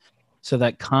tribe. So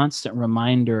that constant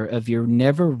reminder of you're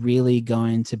never really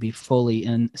going to be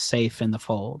fully safe in the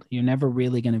fold. You're never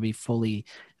really going to be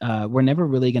we're never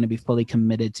really going to be fully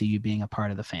committed to you being a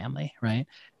part of the family, right?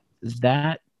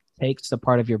 That takes the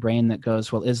part of your brain that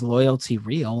goes, well, is loyalty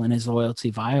real and is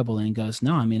loyalty viable? And it goes,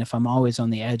 no, I mean, if I'm always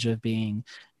on the edge of being,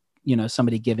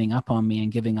 somebody giving up on me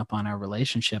and giving up on our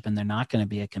relationship, and they're not going to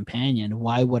be a companion,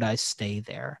 why would I stay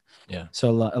there? Yeah. So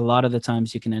a lot of the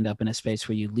times you can end up in a space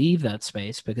where you leave that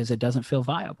space because it doesn't feel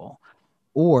viable.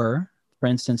 Or, for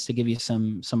instance, to give you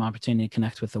some opportunity to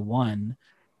connect with the one,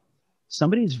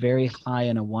 somebody who's very high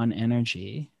in a one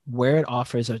energy, where it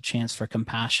offers a chance for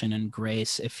compassion and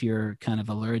grace, if you're kind of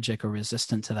allergic or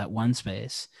resistant to that one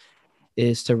space,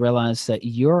 is to realize that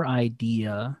your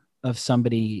idea of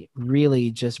somebody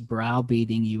really just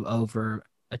browbeating you over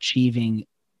achieving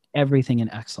everything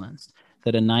in excellence,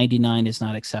 that a 99 is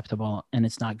not acceptable and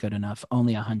it's not good enough,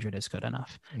 only 100 is good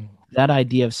enough. That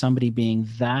idea of somebody being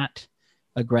that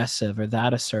aggressive or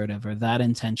that assertive or that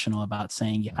intentional about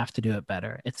saying you have to do it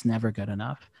better, it's never good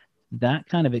enough, that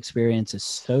kind of experience is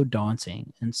so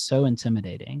daunting and so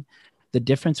intimidating. The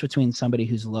difference between somebody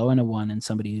who's low in a one and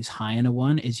somebody who's high in a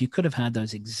one is you could have had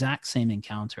those exact same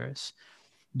encounters,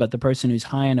 but the person who's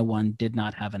high in a one did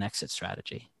not have an exit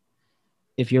strategy.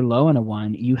 If you're low in a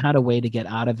one, you had a way to get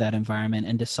out of that environment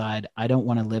and decide, I don't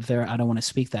want to live there. I don't want to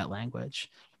speak that language.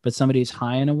 But somebody who's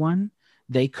high in a one,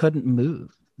 they couldn't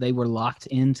move. They were locked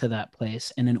into that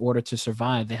place. And in order to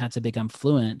survive, they had to become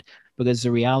fluent, because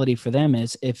the reality for them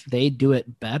is if they do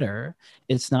it better,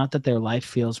 it's not that their life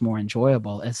feels more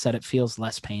enjoyable, it's that it feels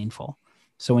less painful.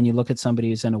 So when you look at somebody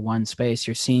who's in a one space,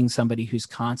 you're seeing somebody whose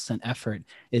constant effort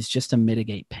is just to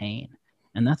mitigate pain.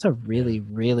 And that's a really,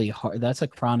 really hard, that's a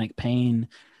chronic pain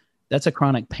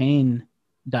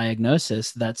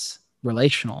diagnosis that's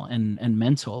relational and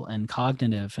mental and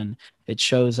cognitive, and it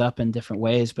shows up in different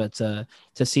ways. But to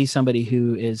see somebody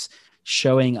who is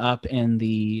showing up in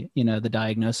the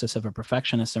diagnosis of a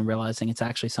perfectionist and realizing it's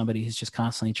actually somebody who's just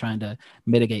constantly trying to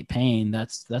mitigate pain,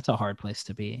 that's a hard place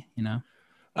to be,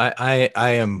 I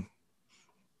am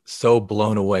so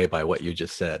blown away by what you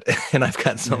just said. And I've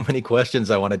got so many questions.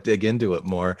 I want to dig into it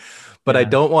more, but I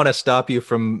don't want to stop you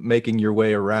from making your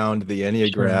way around the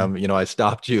Enneagram. Sure. I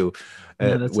stopped you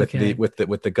with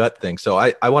the gut thing. So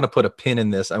I want to put a pin in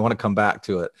this. I want to come back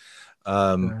to it.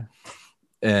 Sure.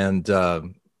 And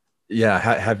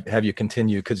have you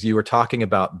continue? Because you were talking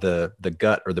about the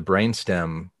gut or the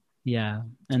brainstem. Yeah.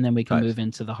 And then we can move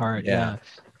into the heart. Yeah.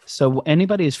 So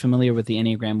anybody who's familiar with the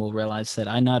Enneagram will realize that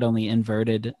I not only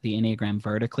inverted the Enneagram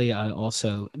vertically, I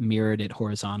also mirrored it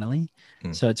horizontally.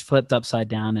 So it's flipped upside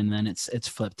down, and then it's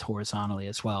flipped horizontally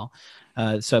as well.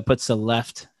 So it puts the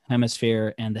left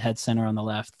hemisphere and the head center on the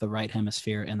left, the right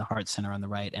hemisphere and the heart center on the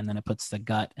right, and then it puts the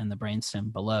gut and the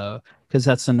brainstem below, because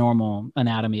that's the normal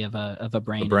anatomy of a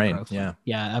brain.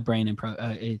 A brain.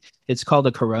 It's called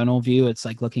a coronal view. It's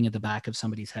like looking at the back of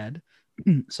somebody's head.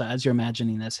 So as you're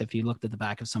imagining this, if you looked at the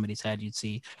back of somebody's head, you'd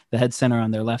see the head center on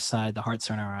their left side, the heart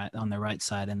center on their right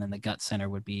side, and then the gut center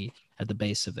would be at the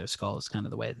base of their skull. Is kind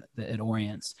of the way that it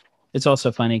orients. It's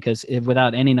also funny because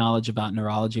without any knowledge about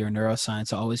neurology or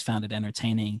neuroscience, I always found it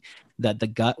entertaining that the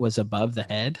gut was above the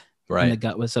head. Right. And the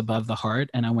gut was above the heart.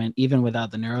 And I went, even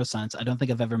without the neuroscience, I don't think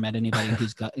I've ever met anybody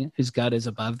whose gut is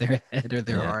above their head or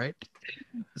their heart.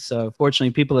 So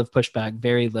fortunately, people have pushed back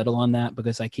very little on that,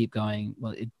 because I keep going,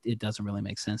 well, it doesn't really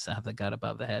make sense to have the gut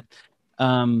above the head.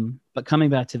 But coming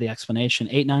back to the explanation,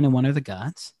 8, 9, and 1 are the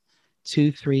guts.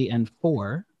 2, 3, and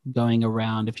 4 going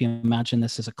around. If you imagine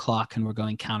this as a clock and we're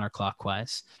going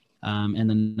counterclockwise, and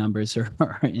the numbers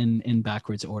are in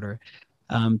backwards order.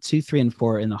 2, 3, and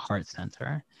 4 in the heart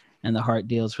center. And the heart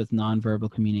deals with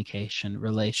nonverbal communication,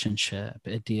 relationship.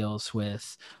 It deals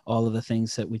with all of the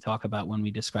things that we talk about when we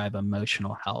describe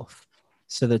emotional health.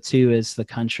 So the 2 is the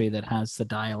country that has the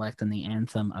dialect and the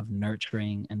anthem of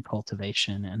nurturing and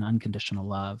cultivation and unconditional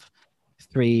love.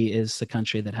 3 is the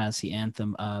country that has the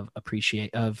anthem of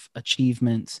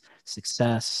achievements,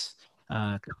 success,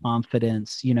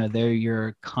 confidence. They're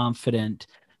your confident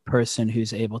person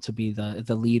who's able to be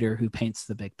the leader who paints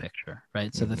the big picture,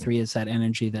 right? So the 3 is that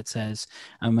energy that says,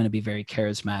 I'm going to be very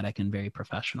charismatic and very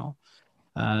professional.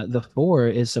 The 4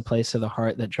 is the place of the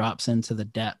heart that drops into the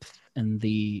depth, and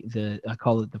I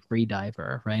call it the free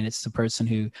diver, right? It's the person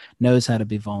who knows how to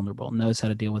be vulnerable, knows how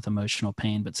to deal with emotional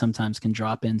pain, but sometimes can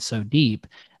drop in so deep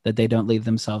that they don't leave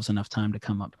themselves enough time to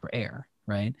come up for air,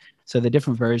 right? So the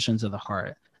different versions of the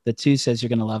heart. The 2 says, you're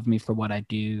going to love me for what I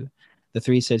do. The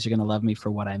 3 says, you're going to love me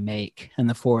for what I make. And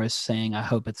the 4 is saying, I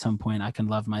hope at some point I can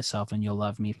love myself and you'll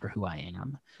love me for who I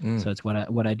am. So it's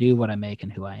what I do, what I make,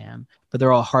 and who I am. But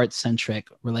they're all heart-centric,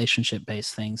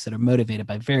 relationship-based things that are motivated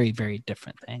by very, very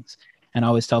different things. And I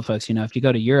always tell folks, if you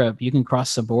go to Europe, you can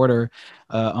cross the border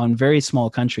on very small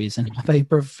countries and have a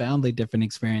profoundly different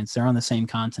experience. They're on the same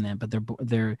continent, but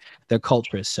their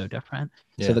culture is so different.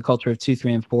 Yeah. So the culture of 2,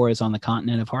 3, and 4 is on the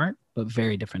continent of heart, but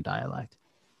very different dialect.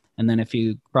 And then if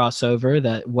you cross over in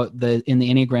the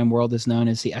Enneagram world is known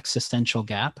as the existential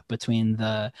gap between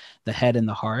the head and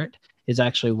the heart, is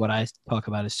actually what I talk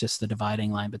about is just the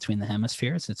dividing line between the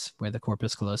hemispheres. It's where the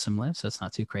corpus callosum lives, so it's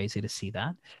not too crazy to see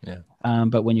that. Yeah.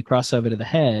 But when you cross over to the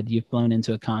head, you've flown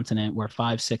into a continent where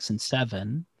 5, 6, and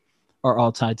 7 are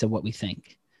all tied to what we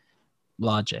think.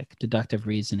 Logic, deductive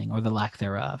reasoning, or the lack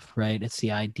thereof, right? It's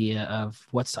the idea of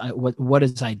what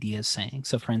is ideas saying.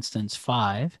 So for instance,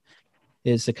 5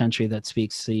 is the country that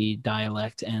speaks the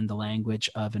dialect and the language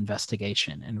of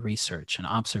investigation and research and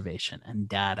observation and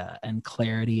data and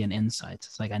clarity and insights.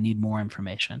 It's like, I need more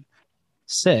information.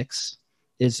 6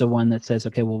 is the one that says,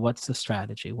 okay, well, what's the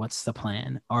strategy? What's the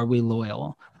plan? Are we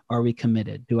loyal? Are we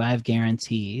committed? Do I have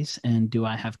guarantees? And do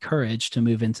I have courage to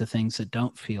move into things that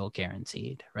don't feel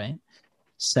guaranteed, right?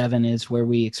 7 is where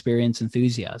we experience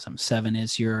enthusiasm. 7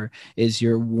 is your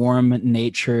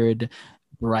warm-natured,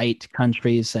 bright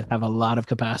countries that have a lot of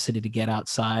capacity to get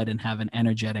outside and have an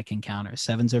energetic encounter.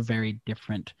 7s are very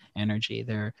different energy.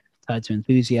 They're tied to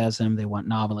enthusiasm. They want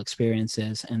novel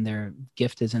experiences, and their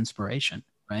gift is inspiration,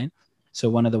 right? So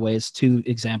one of the ways, 2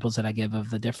 examples that I give of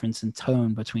the difference in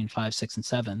tone between 5, 6, and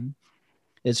 7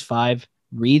 is 5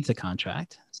 reads a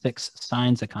contract, 6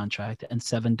 signs a contract, and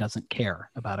 7 doesn't care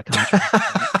about a contract.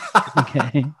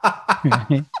 Okay.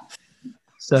 Right?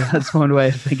 So that's one way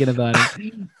of thinking about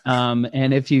it.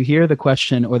 And if you hear the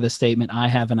question or the statement, I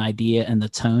have an idea, and the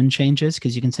tone changes,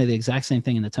 because you can say the exact same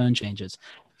thing and the tone changes.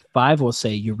 5 will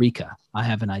say, Eureka, I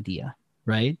have an idea,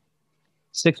 right?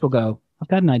 6 will go, I've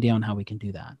got an idea on how we can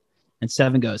do that. And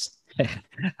 7 goes, hey,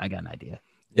 I got an idea.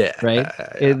 Yeah. Right.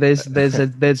 There's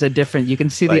a different, you can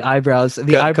see like,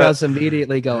 the eyebrows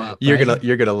immediately go up. You're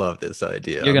going to love this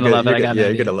idea. You're going to love it.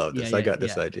 You're going to love this. I got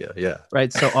this idea. Yeah.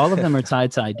 Right. So all of them are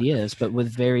tied to ideas, but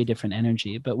with very different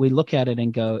energy. But we look at it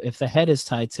and go, if the head is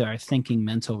tied to our thinking,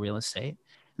 mental real estate,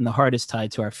 and the heart is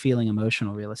tied to our feeling,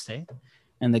 emotional real estate,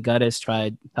 and the gut is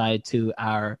tied to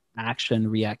our action,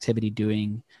 reactivity,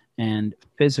 doing, and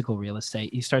physical real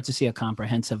estate, you start to see a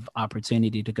comprehensive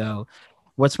opportunity to go,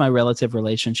 what's my relative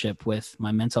relationship with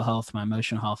my mental health, my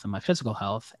emotional health, and my physical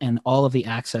health? And all of the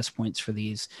access points for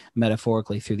these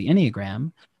metaphorically through the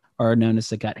Enneagram are known as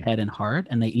the gut, head, and heart.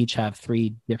 And they each have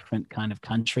 3 different kind of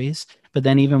countries. But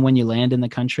then even when you land in the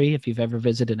country, if you've ever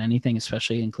visited anything,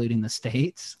 especially including the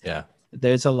States,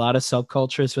 there's a lot of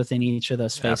subcultures within each of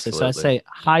those spaces. Absolutely. So I say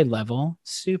high level,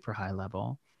 super high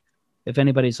level. If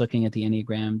anybody's looking at the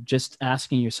Enneagram, just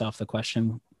asking yourself the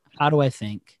question, how do I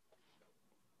think?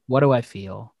 What do I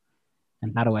feel?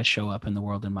 And how do I show up in the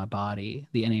world in my body?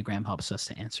 The Enneagram helps us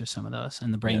to answer some of those.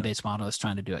 And the brain-based model is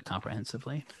trying to do it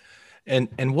comprehensively.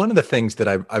 And one of the things that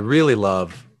I really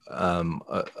love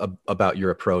about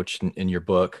your approach in your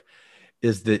book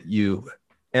is that you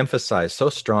emphasize so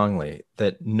strongly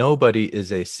that nobody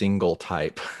is a single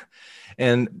type.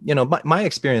 And, my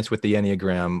experience with the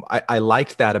Enneagram, I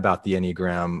liked that about the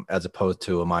Enneagram as opposed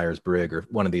to a Myers-Briggs or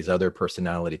one of these other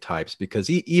personality types, because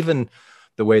even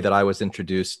the way that I was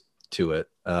introduced to it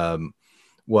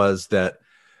was that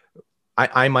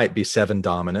I might be 7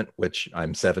 dominant, which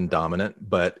I'm 7 dominant,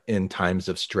 but in times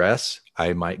of stress,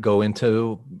 I might go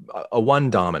into a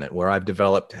 1 dominant where I've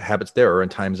developed habits there, or in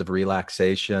times of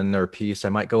relaxation or peace, I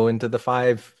might go into the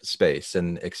 5 space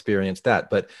and experience that.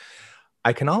 But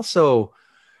I can also,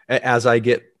 as I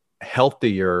get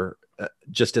healthier,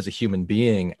 just as a human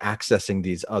being, accessing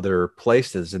these other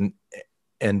places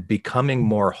and becoming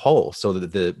more whole. So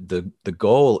that the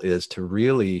goal is to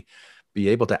really be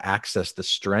able to access the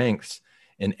strengths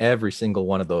in every single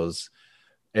one of those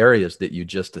areas that you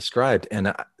just described.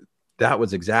 And that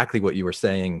was exactly what you were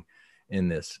saying in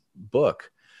this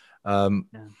book.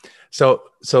 So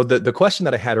the question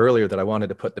that I had earlier that I wanted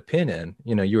to put the pin in,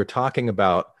 you were talking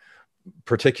about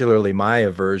particularly my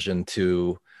aversion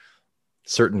to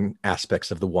certain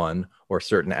aspects of the 1 or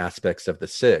certain aspects of the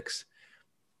 6.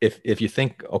 If you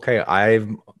think, okay,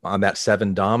 I'm on that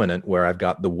 7 dominant where I've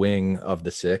got the wing of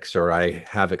the 6, or I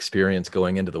have experience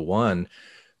going into the 1,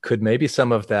 could maybe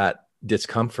some of that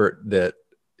discomfort that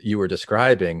you were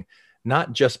describing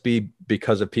not just be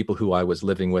because of people who I was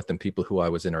living with and people who I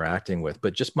was interacting with,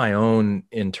 but just my own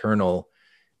internal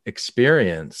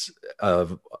experience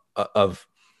of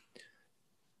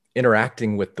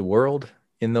interacting with the world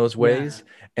in those ways?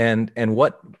 Yeah. And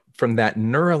what, from that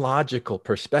neurological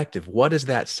perspective, what does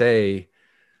that say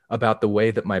about the way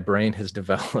that my brain has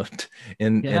developed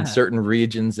in certain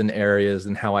regions and areas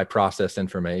and how I process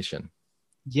information?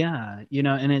 Yeah.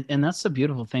 And that's the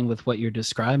beautiful thing with what you're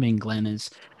describing, Glenn, is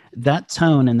that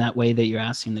tone and that way that you're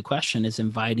asking the question is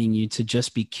inviting you to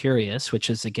just be curious, which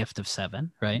is the gift of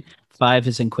 7, right? 5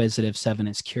 is inquisitive, 7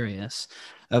 is curious,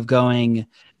 of going,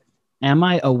 am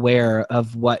I aware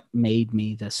of what made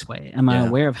me this way? Am I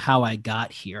aware of how I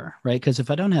got here, right? Because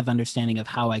if I don't have understanding of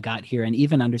how I got here and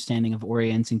even understanding of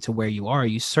orienting to where you are,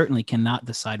 you certainly cannot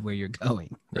decide where you're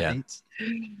going, right?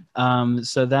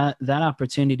 So that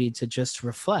opportunity to just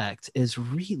reflect is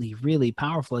really, really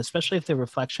powerful, especially if the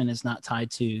reflection is not tied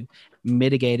to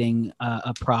mitigating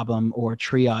a problem or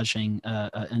triaging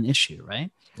an issue,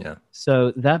 right? Yeah.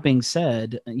 So that being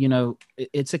said,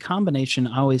 it's a combination.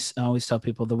 I always tell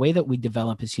people the way that we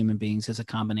develop as human beings is a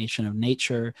combination of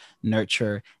nature,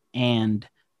 nurture, and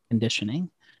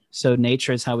conditioning. So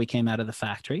nature is how we came out of the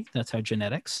factory. That's our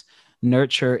genetics.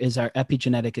 Nurture is our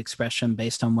epigenetic expression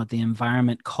based on what the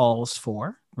environment calls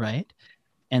for, right?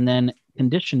 And then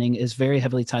conditioning is very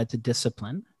heavily tied to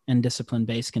discipline and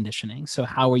discipline-based conditioning. So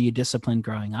how were you disciplined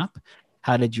growing up?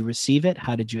 How did you receive it?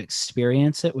 How did you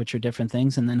experience it, which are different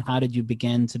things? And then how did you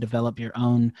begin to develop your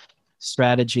own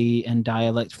strategy and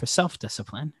dialect for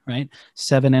self-discipline, right?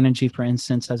 7 energy, for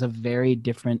instance, has a very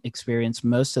different experience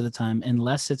most of the time,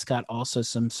 unless it's got also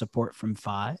some support from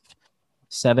 5.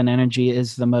 7 energy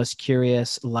is the most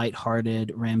curious,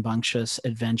 lighthearted, rambunctious,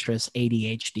 adventurous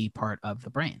ADHD part of the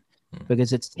brain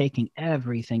because it's taking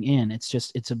everything in.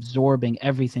 It's absorbing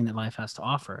everything that life has to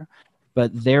offer.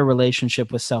 But their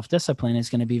relationship with self-discipline is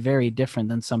going to be very different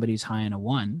than somebody who's high in a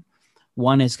 1.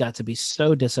 1 has got to be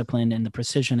so disciplined in the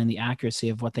precision and the accuracy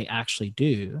of what they actually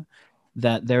do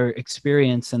that their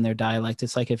experience and their dialect,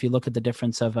 it's like if you look at the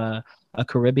difference of a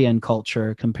Caribbean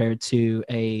culture compared to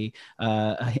a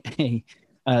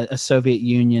Soviet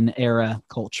Union era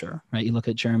culture, right? You look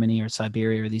at Germany or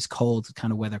Siberia or these cold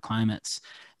kind of weather climates.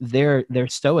 Their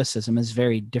stoicism is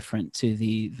very different to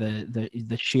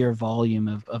the sheer volume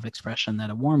of expression that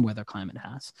a warm weather climate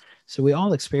has. So we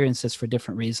all experience this for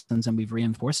different reasons, and we've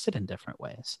reinforced it in different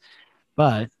ways.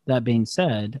 But that being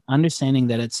said, understanding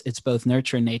that it's both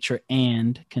nurture, nature,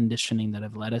 and conditioning that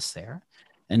have led us there,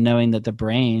 and knowing that the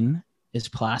brain is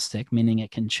plastic, meaning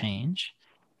it can change,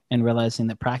 and realizing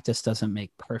that practice doesn't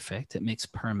make perfect, it makes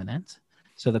permanent.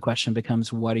 So the question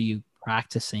becomes, what are you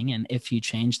practicing? And if you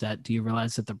change that, do you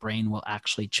realize that the brain will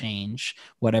actually change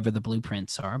whatever the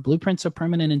blueprints are? Blueprints are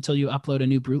permanent until you upload a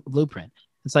new blueprint.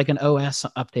 It's like an OS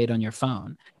update on your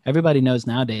phone. Everybody knows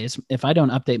nowadays, if I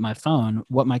don't update my phone,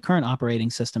 what my current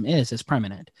operating system is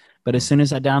permanent. But as soon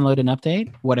as I download an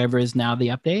update, whatever is now the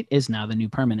update is now the new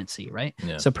permanency, right?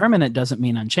 Yeah. So permanent doesn't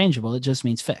mean unchangeable. It just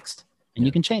means fixed. And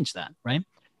you can change that, right?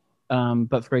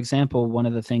 But for example, one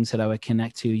of the things that I would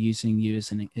connect to using you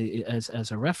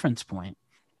as a reference point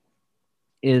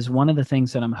is one of the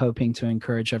things that I'm hoping to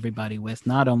encourage everybody with,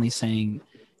 not only saying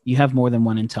you have more than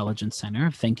one intelligence center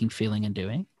of thinking, feeling, and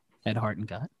doing, head, heart, and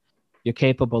gut. You're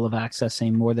capable of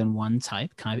accessing more than one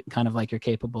type, kind of like you're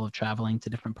capable of traveling to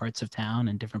different parts of town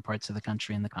and different parts of the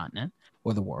country and the continent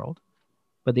or the world.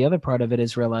 But the other part of it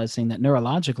is realizing that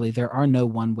neurologically, there are no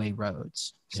one-way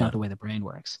roads. It's not the way the brain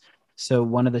works. So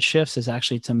one of the shifts is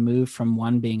actually to move from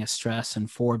 1 being a stress and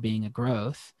 4 being a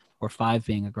growth, or 5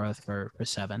 being a growth for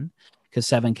 7, because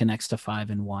 7 connects to 5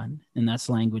 and 1. And that's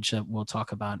language that we'll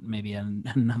talk about maybe in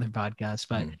another podcast.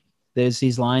 But there's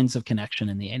these lines of connection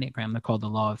in the Enneagram. They're called the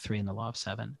law of 3 and the law of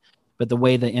 7. But the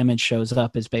way the image shows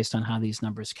up is based on how these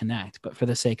numbers connect. But for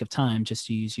the sake of time, just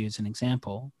to use you as an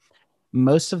example,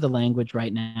 most of the language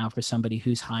right now for somebody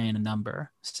who's high in a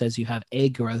number says you have a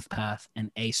growth path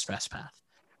and a stress path.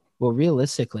 Well,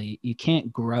 realistically, you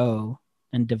can't grow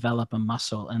and develop a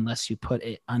muscle unless you put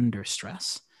it under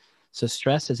stress. So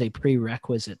stress is a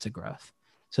prerequisite to growth.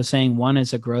 So saying one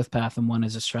is a growth path and one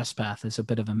is a stress path is a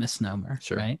bit of a misnomer,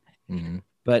 right? Mm-hmm.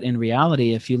 But in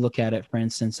reality, if you look at it, for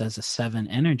instance, as a 7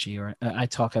 energy, or I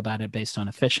talk about it based on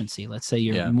efficiency. Let's say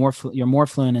you're more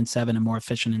fluent in 7 and more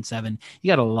efficient in 7. You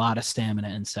got a lot of stamina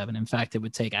in 7. In fact, it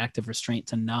would take active restraint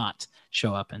to not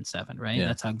show up in 7, right?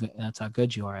 Yeah. That's how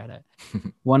good you are at it.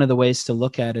 One of the ways to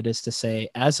look at it is to say,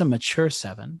 as a mature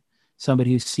 7,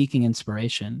 somebody who's seeking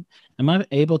inspiration, am I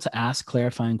able to ask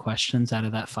clarifying questions out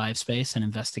of that 5 space and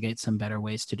investigate some better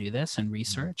ways to do this and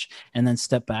research, and then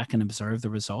step back and observe the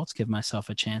results, give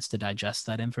myself a chance to digest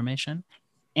that information?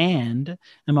 And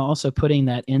am I also putting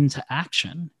that into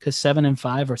action? Because 7 and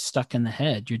 5 are stuck in the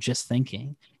head. You're just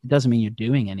thinking. It doesn't mean you're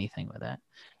doing anything with it.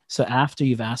 So after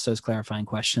you've asked those clarifying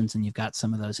questions and you've got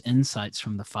some of those insights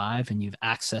from the 5 and you've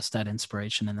accessed that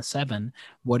inspiration in the 7,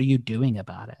 what are you doing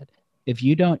about it? If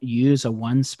you don't use a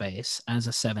 1 space as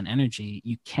a 7 energy,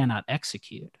 you cannot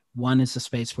execute. 1 is the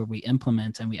space where we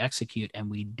implement and we execute and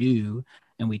we do,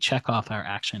 and we check off our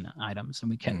action items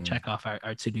and we can check off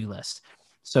our to-do list.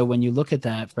 So when you look at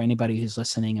that, for anybody who's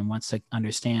listening and wants to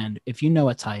understand, if you know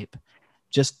a type,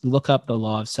 just look up the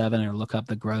law of 7 or look up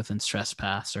the growth and stress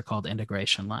paths. They're called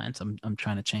integration lines. I'm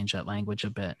trying to change that language a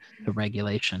bit to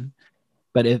regulation.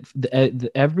 But if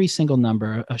every single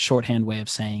number, a shorthand way of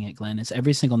saying it, Glenn, is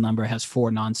every single number has 4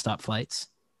 nonstop flights.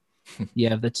 You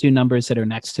have the 2 numbers that are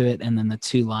next to it and then the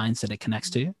 2 lines that it connects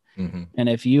to. Mm-hmm. And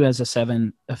if you as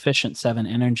a efficient 7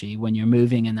 energy, when you're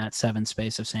moving in that 7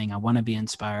 space of saying, I want to be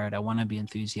inspired, I want to be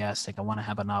enthusiastic, I want to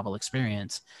have a novel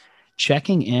experience,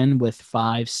 checking in with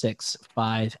 5, 6,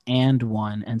 5, and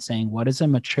 1 and saying, what is a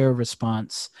mature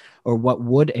response, or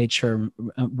what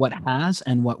has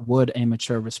and what would a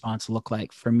mature response look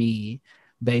like for me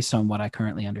based on what I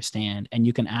currently understand? And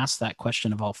you can ask that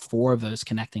question of all 4 of those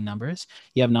connecting numbers.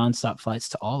 You have nonstop flights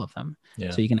to all of them.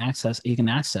 Yeah. So you can access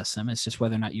them. It's just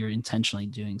whether or not you're intentionally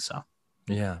doing so.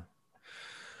 Yeah.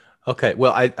 Okay.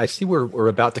 Well, I see we're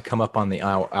about to come up on the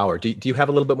hour. Do you have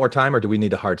a little bit more time, or do we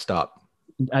need a hard stop?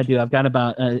 I do. I've got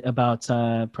about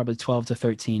probably 12 to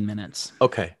 13 minutes.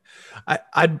 Okay.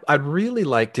 I'd really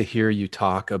like to hear you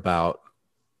talk about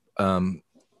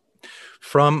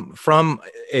from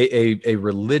a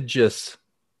religious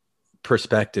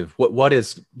perspective, what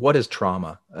is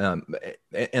trauma,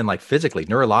 and like physically,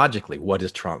 neurologically, what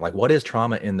is trauma? Like, what is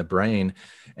trauma in the brain,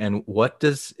 and what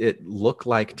does it look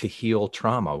like to heal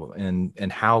trauma,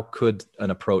 and how could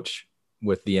an approach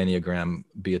with the Enneagram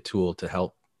be a tool to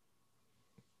help?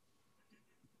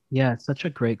 Yeah, it's such a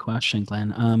great question,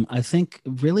 Glenn. I think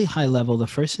really high level, the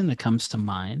first thing that comes to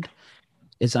mind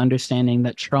is understanding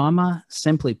that trauma,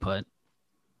 simply put,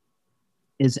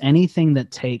 is anything that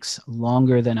takes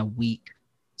longer than a week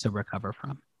to recover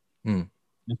from.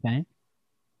 Okay?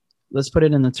 Let's put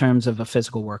it in the terms of a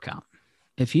physical workout.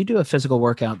 If you do a physical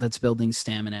workout that's building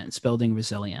stamina, it's building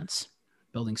resilience,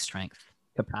 building strength,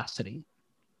 capacity.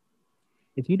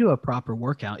 If you do a proper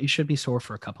workout, you should be sore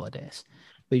for a couple of days,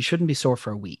 but you shouldn't be sore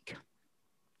for a week.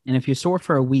 And if you're sore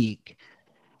for a week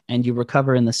and you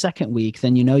recover in the second week,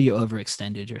 then you know you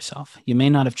overextended yourself. You may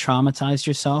not have traumatized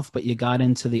yourself, but you got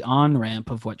into the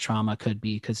on-ramp of what trauma could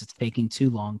be because it's taking too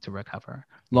long to recover,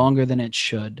 longer than it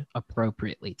should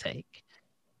appropriately take.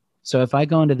 So if I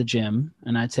go into the gym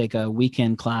and I take a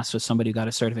weekend class with somebody who got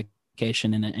a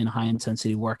certification in a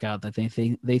high-intensity workout that they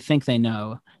think they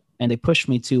know, and they push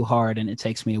me too hard and it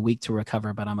takes me a week to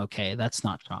recover, but I'm okay, that's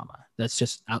not trauma. That's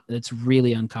just, it's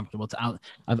really uncomfortable.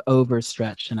 I've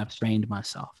overstretched and I've strained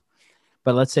myself.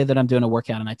 But let's say that I'm doing a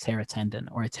workout and I tear a tendon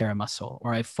or I tear a muscle,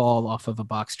 or I fall off of a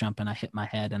box jump and I hit my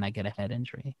head and I get a head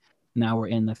injury. Now we're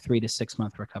in the 3 to 6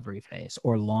 month recovery phase,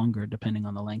 or longer, depending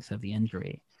on the length of the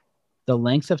injury. The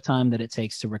length of time that it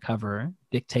takes to recover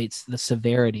dictates the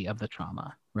severity of the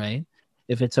trauma, right?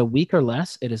 If it's a week or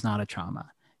less, it is not a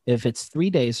trauma. If it's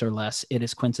 3 days or less, it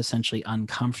is quintessentially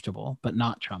uncomfortable, but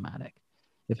not traumatic.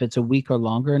 If it's a week or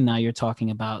longer, now you're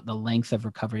talking about the length of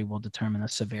recovery will determine the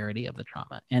severity of the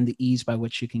trauma and the ease by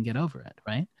which you can get over it,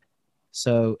 right?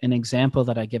 So an example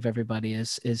that I give everybody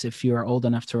is if you are old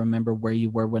enough to remember where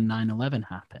you were when 9/11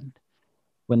 happened.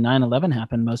 When 9/11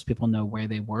 happened, most people know where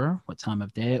they were, what time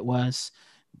of day it was.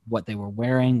 what they were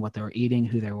wearing, what they were eating,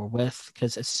 who they were with.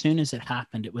 Because as soon as it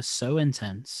happened, it was so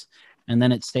intense. And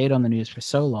then it stayed on the news for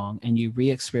so long, and you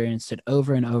re-experienced it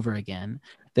over and over again,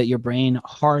 that your brain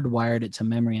hardwired it to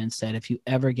memory and said, if you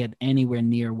ever get anywhere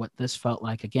near what this felt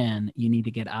like again, you need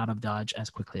to get out of Dodge as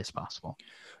quickly as possible.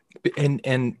 And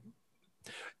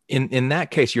in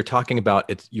that case, you're talking about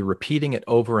it, you're repeating it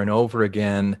over and over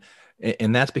again.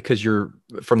 And that's because you're,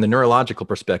 from the neurological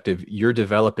perspective, you're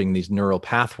developing these neural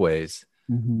pathways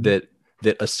that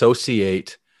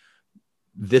associate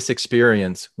this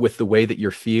experience with the way that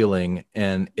you're feeling.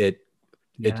 And it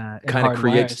kind of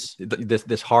creates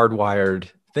this hardwired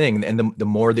thing. And the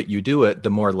more that you do it, the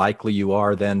more likely you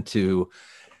are then to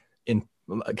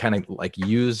kind of like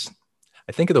use,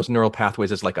 I think of those neural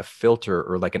pathways as like a filter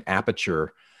or like an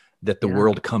aperture that the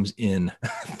world comes in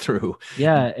through.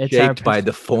 Yeah. It's shaped by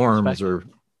the forms or.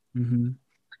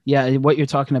 Yeah. What you're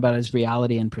talking about is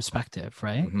reality and perspective,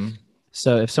 right?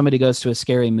 So if somebody goes to a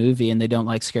scary movie and they don't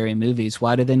like scary movies,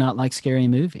 why do they not like scary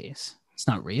movies? It's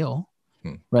not real.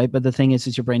 Right. But the thing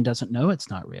is your brain doesn't know it's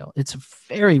not real. It's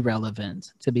very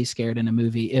relevant to be scared in a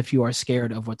movie if you are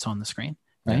scared of what's on the screen.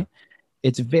 Right. Yeah.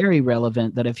 It's very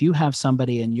relevant that if you have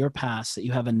somebody in your past that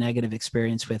you have a negative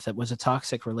experience with, that was a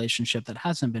toxic relationship that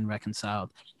hasn't been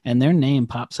reconciled, and their name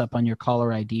pops up on your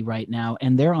caller ID right now,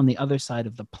 and they're on the other side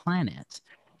of the planet,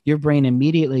 your brain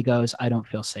immediately goes, I don't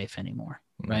feel safe anymore.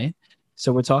 Right.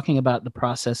 So we're talking about the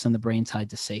process in the brain tied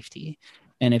to safety.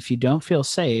 And if you don't feel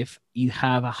safe, you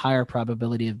have a higher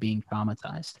probability of being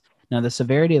traumatized. Now, the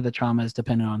severity of the trauma is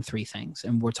dependent on three things.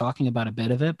 And we're talking about a bit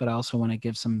of it, but I also want to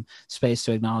give some space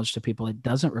to acknowledge to people it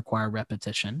doesn't require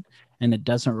repetition and it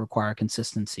doesn't require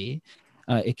consistency.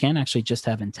 It can actually just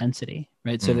have intensity,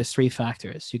 right? So there's three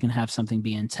factors. You can have something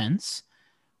be intense,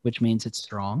 which means it's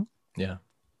strong. Yeah.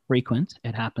 Frequent,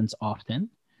 it happens often.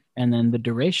 And then the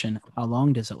duration, how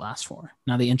long does it last for?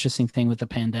 Now, the interesting thing with the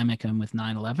pandemic and with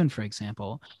 9/11, for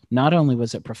example, not only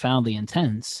was it profoundly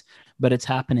intense, but it's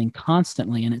happening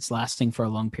constantly and it's lasting for a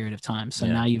long period of time. So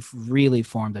now you've really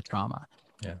formed a trauma.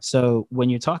 Yeah. So when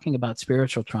you're talking about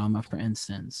spiritual trauma, for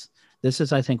instance, this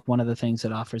is, I think, one of the things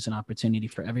that offers an opportunity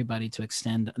for everybody to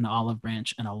extend an olive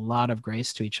branch and a lot of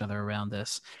grace to each other around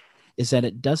this, is that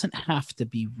it doesn't have to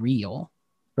be real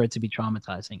for it to be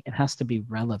traumatizing. It has to be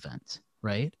relevant.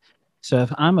 Right? So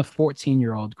if I'm a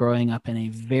 14-year-old growing up in a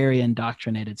very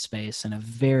indoctrinated space and a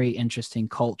very interesting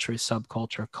culture,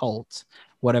 subculture, cult,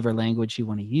 whatever language you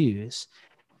want to use,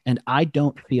 and I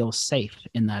don't feel safe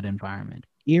in that environment,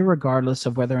 irregardless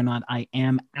of whether or not I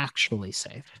am actually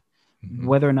safe,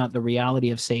 whether or not the reality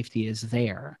of safety is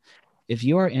there. If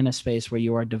you are in a space where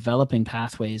you are developing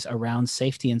pathways around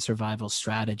safety and survival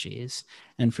strategies,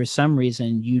 and for some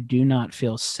reason you do not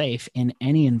feel safe in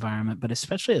any environment, but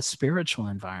especially a spiritual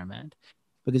environment,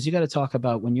 because you got to talk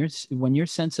about when your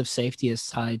sense of safety is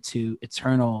tied to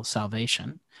eternal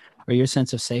salvation, or your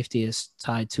sense of safety is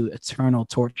tied to eternal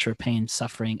torture, pain,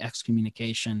 suffering,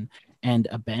 excommunication, and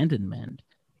abandonment,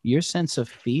 your sense of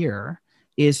fear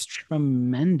is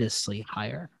tremendously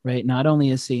higher, right? Not only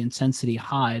is the intensity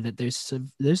high, that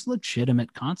there's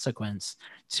legitimate consequence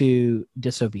to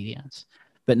disobedience,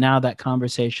 but now that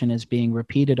conversation is being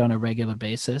repeated on a regular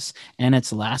basis and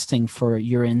it's lasting for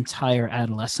your entire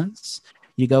adolescence.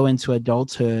 You go into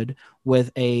adulthood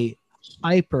with a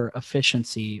hyper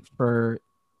efficiency for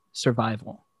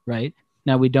survival, right?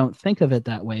 Now, we don't think of it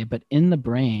that way, but in the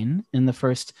brain,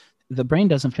 the brain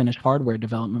doesn't finish hardware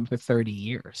development for 30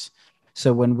 years.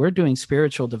 So when we're doing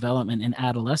spiritual development in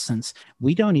adolescence,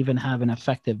 we don't even have an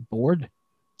effective board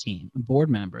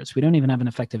members. We don't even have an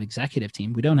effective executive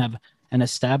team. We don't have an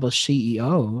established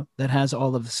CEO that has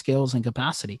all of the skills and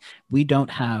capacity. We don't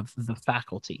have the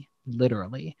faculty,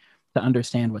 literally, to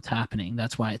understand what's happening.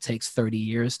 That's why it takes 30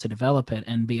 years to develop it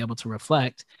and be able to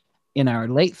reflect in our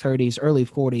late 30s, early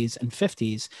 40s, and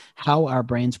 50s, how our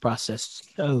brains process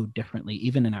so differently,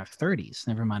 even in our 30s,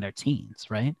 never mind our teens,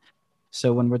 right?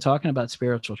 So when we're talking about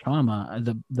spiritual trauma,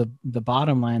 the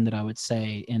bottom line that I would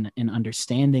say in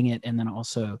understanding it and then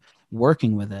also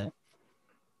working with it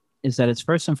is that it's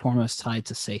first and foremost tied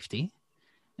to safety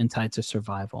and tied to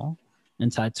survival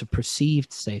and tied to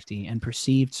perceived safety and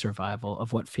perceived survival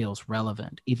of what feels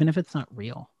relevant, even if it's not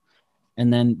real.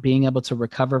 And then being able to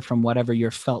recover from whatever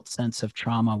your felt sense of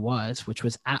trauma was, which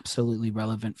was absolutely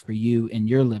relevant for you in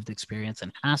your lived experience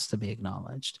and has to be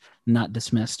acknowledged, not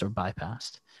dismissed or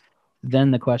bypassed.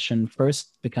 Then the question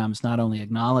first becomes not only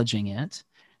acknowledging it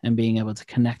and being able to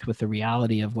connect with the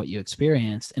reality of what you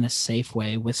experienced in a safe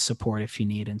way with support if you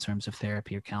need in terms of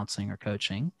therapy or counseling or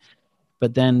coaching,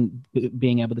 but then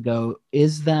being able to go,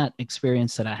 is that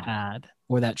experience that I had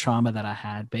or that trauma that I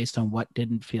had based on what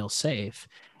didn't feel safe,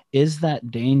 is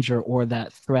that danger or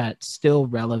that threat still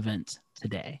relevant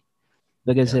today?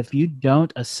 Because if you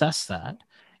don't assess that,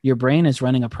 your brain is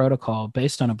running a protocol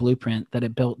based on a blueprint that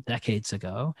it built decades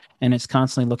ago, and it's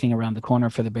constantly looking around the corner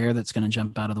for the bear that's going to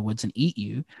jump out of the woods and eat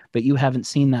you. But you haven't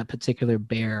seen that particular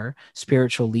bear,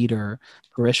 spiritual leader,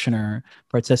 parishioner,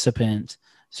 participant,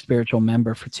 spiritual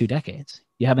member for 2 decades.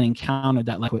 You haven't encountered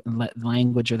that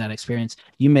language or that experience.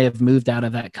 You may have moved out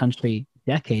of that country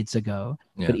decades ago,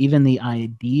 but even the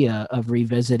idea of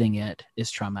revisiting it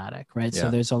is traumatic, right? So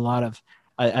there's a lot of,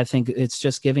 I think it's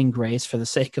just giving grace for the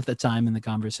sake of the time in the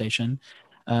conversation,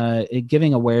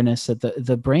 giving awareness that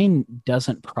the brain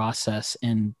doesn't process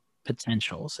in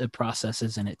potentials, it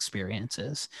processes in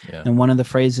experiences. And one of the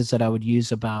phrases that I would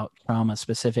use about trauma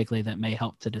specifically that may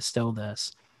help to distill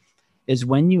this is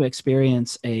when you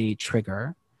experience a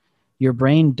trigger, your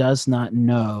brain does not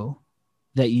know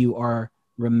that you are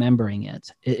remembering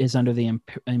it. It is under the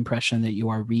impression that you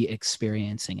are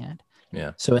re-experiencing it.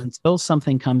 So until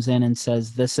something comes in and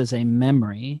says, this is a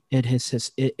memory, it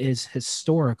is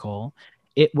historical,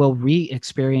 it will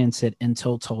re-experience it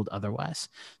until told otherwise.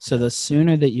 So the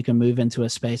sooner that you can move into a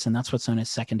space, and that's what's known as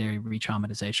secondary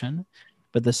re-traumatization,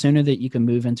 but the sooner that you can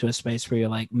move into a space where you're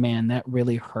like, man, that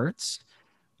really hurts,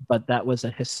 but that was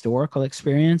a historical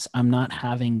experience. I'm not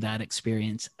having that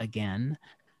experience again,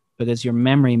 because your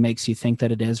memory makes you think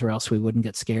that it is, or else we wouldn't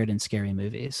get scared in scary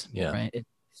movies, right? It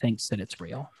thinks that it's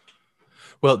real.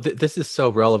 Well, this is so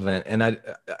relevant, and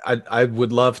I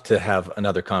would love to have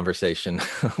another conversation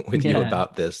with you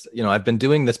about this. You know, I've been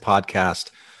doing this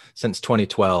podcast since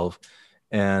 2012,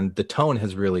 and the tone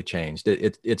has really changed.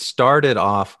 It started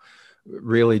off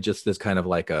really just this kind of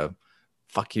like a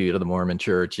fuck you to the Mormon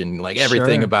Church and like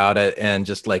everything about it, and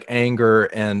just like anger,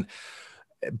 and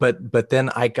but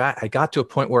then I got to a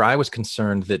point where I was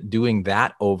concerned that doing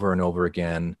that over and over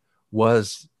again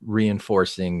was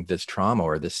reinforcing this trauma,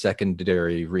 or this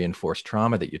secondary reinforced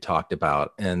trauma that you talked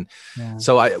about. And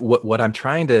so what I'm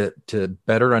trying to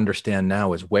better understand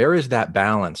now is, where is that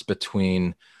balance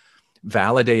between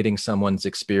validating someone's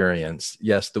experience?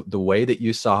 Yes, the way that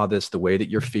you saw this, the way that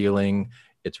you're feeling,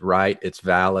 it's right, it's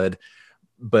valid,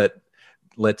 but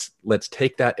let's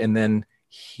take that and then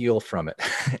heal from it.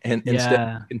 And instead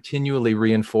of continually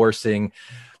reinforcing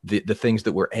the things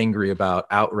that we're angry about,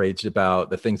 outraged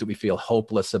about, the things that we feel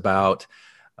hopeless about.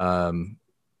 I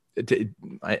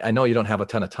know you don't have a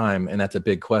ton of time, and that's a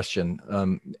big question.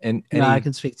 I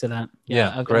can speak to that.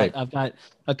 Great. I've got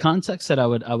a context that I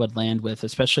would land with,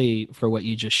 especially for what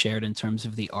you just shared in terms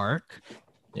of the arc.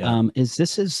 Is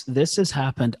this has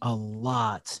happened a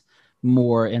lot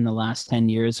more in the last 10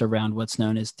 years around what's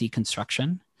known as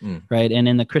deconstruction. Right. And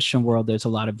in the Christian world, there's a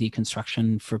lot of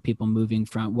deconstruction for people moving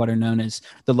from what are known as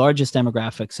the largest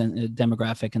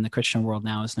demographic in the Christian world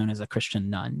now is known as a Christian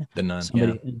nun. The nun.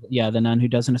 The nun who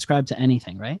doesn't ascribe to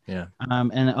anything. Right.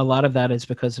 And a lot of that is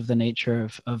because of the nature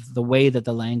of the way that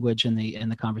the language in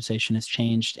the conversation has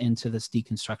changed into this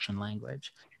deconstruction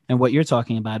language. And what you're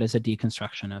talking about is a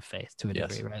deconstruction of faith to a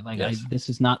degree, right? Like this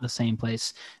is not the same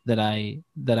place that I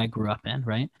grew up in.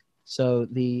 Right. So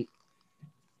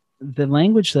the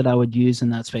language that I would use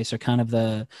in that space, or kind of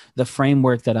the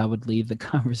framework that I would leave the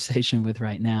conversation with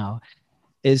right now,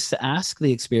 is to ask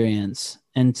the experience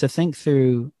and to think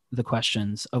through the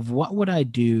questions of what would I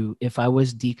do if I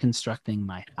was deconstructing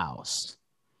my house,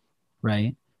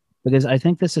 right? Because I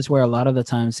think this is where a lot of the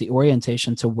times the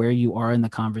orientation to where you are in the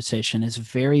conversation is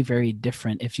very, very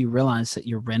different if you realize that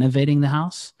you're renovating the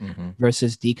house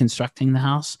versus deconstructing the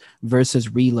house versus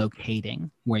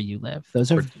relocating where you live.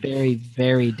 Those are very,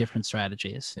 very different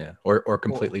strategies. Or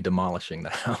completely demolishing the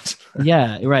house.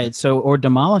 Right. So, or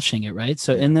demolishing it, right?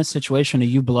 So in this situation, are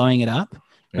you blowing it up,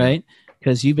 right?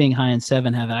 Because you being high in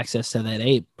 7 have access to that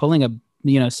 8,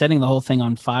 setting the whole thing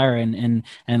on fire and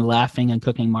laughing and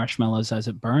cooking marshmallows as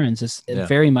it burns is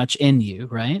very much in you,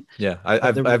 right?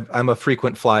 I'm a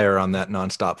frequent flyer on that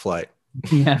nonstop flight.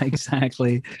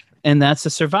 Exactly. And that's a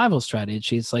survival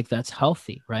strategy. It's like, that's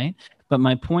healthy, right? But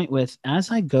my point with, as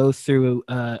I go through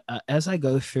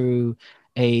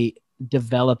a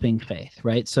developing faith,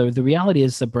 right? So the reality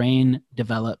is the brain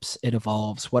develops, it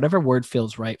evolves, whatever word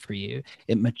feels right for you,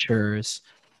 it matures.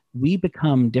 We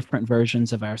become different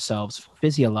versions of ourselves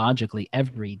physiologically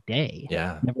every day.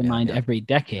 Never mind every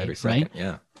decade, every second,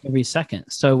 right? Every second.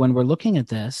 So when we're looking at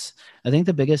this, I think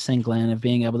the biggest thing, Glenn, of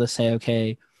being able to say,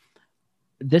 okay,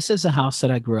 this is a house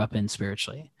that I grew up in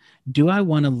spiritually. Do I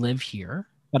want to live here,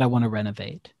 but I want to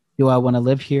renovate? Do I want to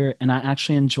live here and I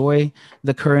actually enjoy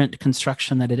the current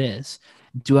construction that it is?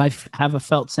 Do I have a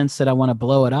felt sense that I want to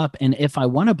blow it up? And if I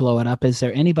want to blow it up, is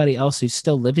there anybody else who's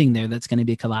still living there that's going to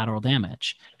be collateral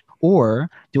damage? Or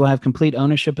do I have complete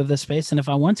ownership of this space? And if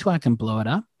I want to, I can blow it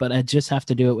up, but I just have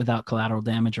to do it without collateral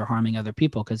damage or harming other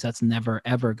people, because that's never,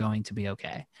 ever going to be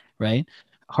okay, right?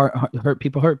 Hurt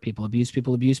people, abuse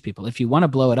people. If you want to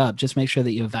blow it up, just make sure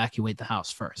that you evacuate the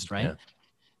house first, right? Yeah.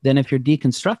 Then if you're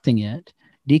deconstructing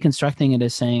it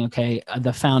is saying, okay,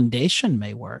 the foundation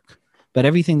may work, but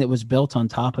everything that was built on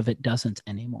top of it doesn't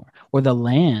anymore. Or the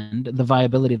land, the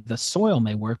viability of the soil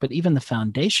may work, but even the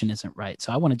foundation isn't right.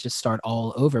 So I want to just start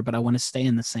all over, but I want to stay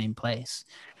in the same place.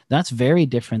 That's very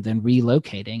different than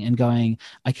relocating and going,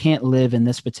 I can't live in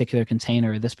this particular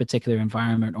container, this particular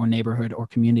environment or neighborhood or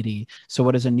community. So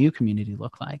what does a new community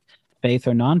look like? Faith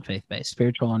or non-faith based,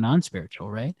 spiritual or non-spiritual,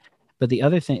 right? But the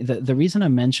other thing, the reason I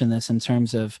mention this in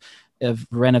terms of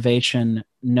renovation,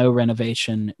 no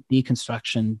renovation,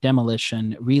 deconstruction,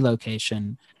 demolition,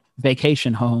 relocation,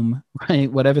 vacation home,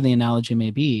 right? Whatever the analogy may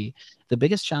be, the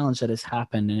biggest challenge that has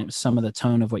happened, and it was some of the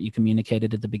tone of what you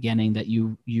communicated at the beginning that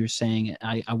you're saying,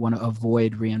 I want to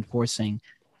avoid reinforcing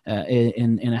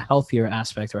in a healthier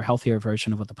aspect or a healthier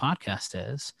version of what the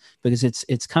podcast is, because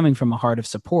it's coming from a heart of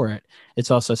support.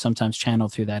 It's also sometimes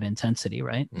channeled through that intensity,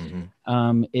 right?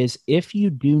 Mm-hmm. Is if you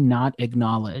do not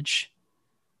acknowledge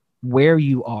where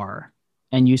you are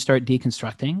and you start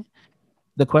deconstructing,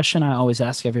 the question I always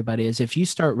ask everybody is, if you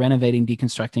start renovating,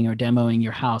 deconstructing, or demoing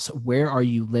your house, where are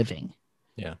you living?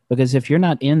 Yeah. Because if you're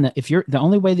not the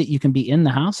only way that you can be in the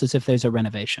house is if there's a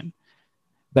renovation.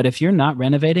 But if you're not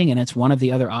renovating and it's one of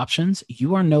the other options,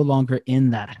 you are no longer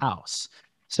in that house.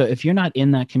 So if you're not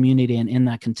in that community and in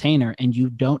that container, and you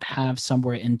don't have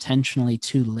somewhere intentionally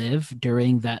to live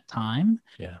during that time,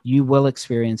 you will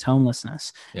experience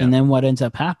homelessness. Yeah. And then what ends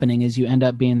up happening is you end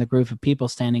up being the group of people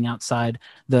standing outside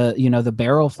the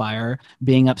barrel fire,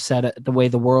 being upset at the way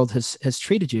the world has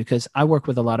treated you. Because I work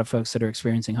with a lot of folks that are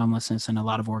experiencing homelessness in a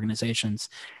lot of organizations,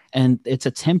 and it's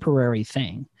a temporary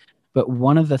thing. But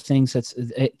one of the things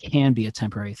it can be a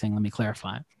temporary thing, let me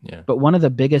clarify. Yeah. But one of the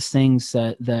biggest things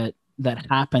that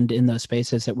happened in those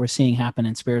spaces that we're seeing happen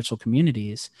in spiritual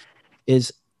communities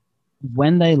is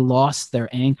when they lost their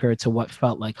anchor to what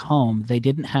felt like home, they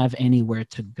didn't have anywhere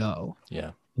to go.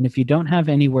 Yeah. And if you don't have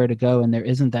anywhere to go, and there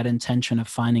isn't that intention of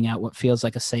finding out what feels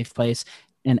like a safe place,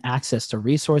 and access to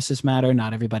resources matter.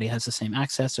 Not everybody has the same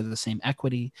access or the same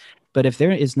equity. But if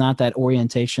there is not that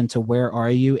orientation to where are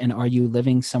you, and are you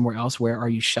living somewhere else, where are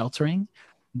you sheltering,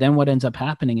 then what ends up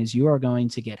happening is you are going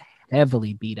to get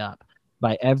heavily beat up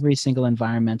by every single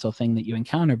environmental thing that you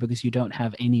encounter, because you don't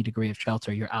have any degree of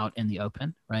shelter. You're out in the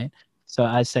open, right? So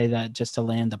I say that just to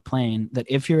land the plane, that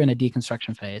if you're in a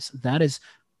deconstruction phase, that is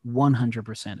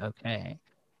 100% okay.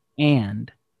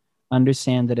 And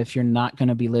understand that if you're not going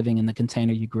to be living in the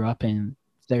container you grew up in,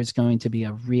 there's going to be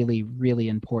a really, really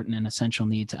important and essential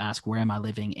need to ask, where am I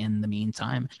living in the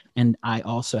meantime? And I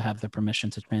also have the permission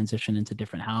to transition into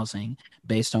different housing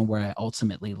based on where I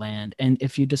ultimately land. And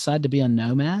if you decide to be a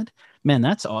nomad, man,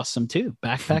 that's awesome too.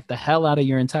 Backpack the hell out of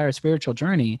your entire spiritual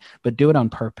journey, but do it on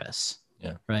purpose.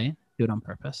 Yeah. Right? Do it on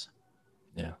purpose.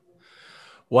 Yeah.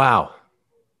 Wow.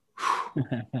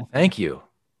 Thank you.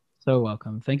 So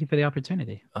welcome. Thank you for the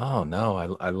opportunity. Oh, no,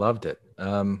 I loved it.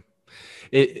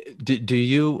 Do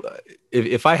you,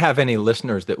 if I have any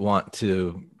listeners that want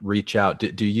to reach out,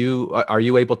 are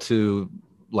you able to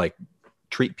like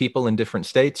treat people in different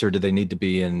states, or do they need to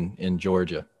be in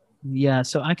Georgia? Yeah.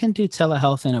 So I can do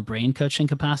telehealth in a brain coaching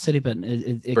capacity, but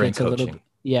it gets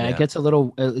a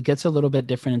little, it gets a little bit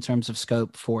different in terms of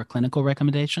scope for clinical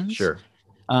recommendations. Sure.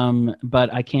 But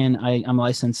I'm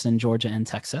licensed in Georgia and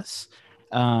Texas.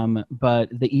 But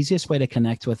the easiest way to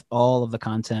connect with all of the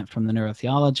content, from the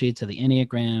neurotheology to the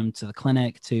Enneagram to the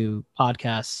clinic to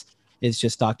podcasts, is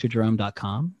just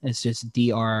drjerome.com. It's just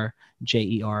drjerome.com,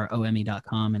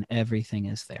 and everything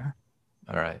is there.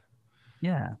 All right.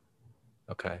 Yeah.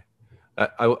 Okay.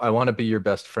 I want to be your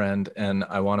best friend, and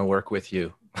I want to work with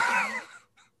you.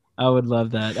 I would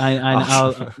love that.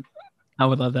 Awesome. I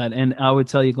would love that. And I would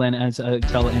tell you, Glenn, as I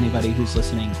tell anybody who's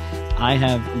listening, I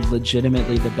have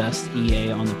legitimately the best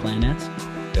EA on the planet.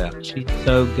 Yeah. She's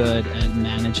so good at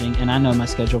managing, and I know my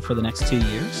schedule for the next 2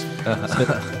 years. So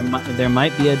there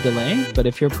might be a delay, but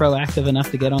if you're proactive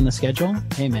enough to get on the schedule,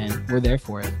 hey man, we're there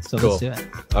for it. So cool. Let's do it.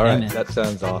 All right. That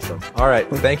sounds awesome. All right.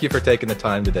 Thank you for taking the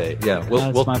time today. Yeah.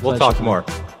 We'll talk more.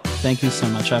 Thank you so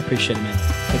much. I appreciate it, man.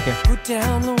 Take care. Put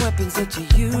down the weapons that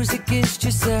you use against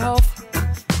yourself.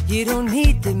 You don't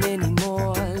need them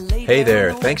anymore. Hey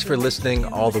there, thanks for listening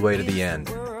all the way to the end.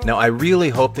 Now, I really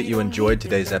hope that you enjoyed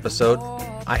today's episode.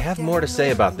 I have more to say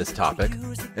about this topic,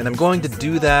 and I'm going to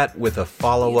do that with a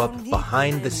follow-up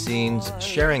behind-the-scenes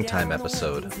sharing time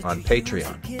episode on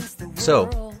Patreon.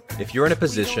 So, If you're in a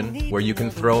position where you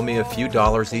can throw me a few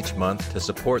dollars each month to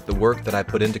support the work that I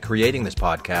put into creating this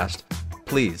podcast,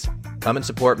 please come and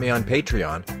support me on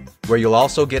Patreon, where you'll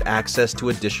also get access to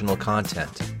additional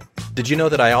content. Did you know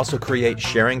that I also create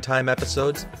sharing time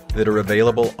episodes that are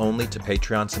available only to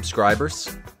Patreon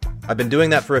subscribers? I've been doing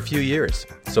that for a few years,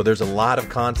 so there's a lot of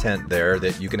content there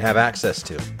that you can have access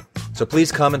to. So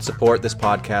please come and support this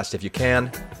podcast if you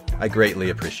can. I greatly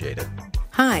appreciate it.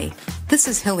 Hi, this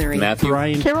is Hillary. Matthew.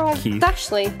 Ryan. Carol. Keith.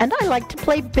 Ashley. And I like to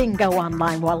play bingo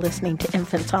online while listening to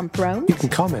Infants on Thrones. You can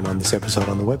comment on this episode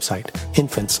on the website,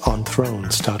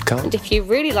 infantsonthrones.com. And if you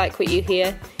really like what you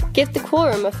hear, give The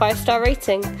Quorum a 5-star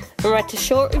rating and write a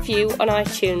short review on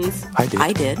iTunes.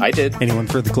 I did. Anyone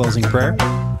for the closing prayer?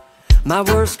 My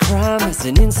worst crime is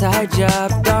an inside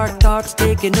job. Dark thoughts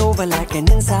taking over like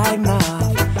an inside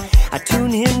mob. I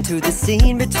tune into the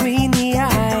scene between the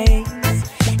eyes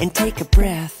and take a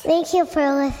breath. Thank you for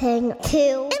listening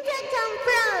to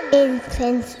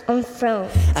Infants on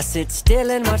Thrones. I sit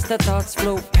still and watch the thoughts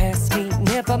float past me.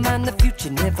 Never mind the future,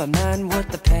 never mind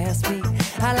what the past be.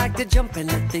 I like to jump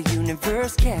and let the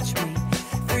universe catch me.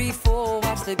 3-4,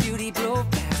 watch the beauty blow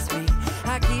past me.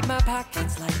 I keep my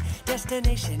pockets light,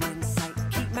 destination in sight.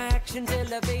 Keep my actions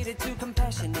elevated to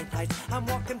compassionate heights. I'm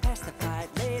walking past the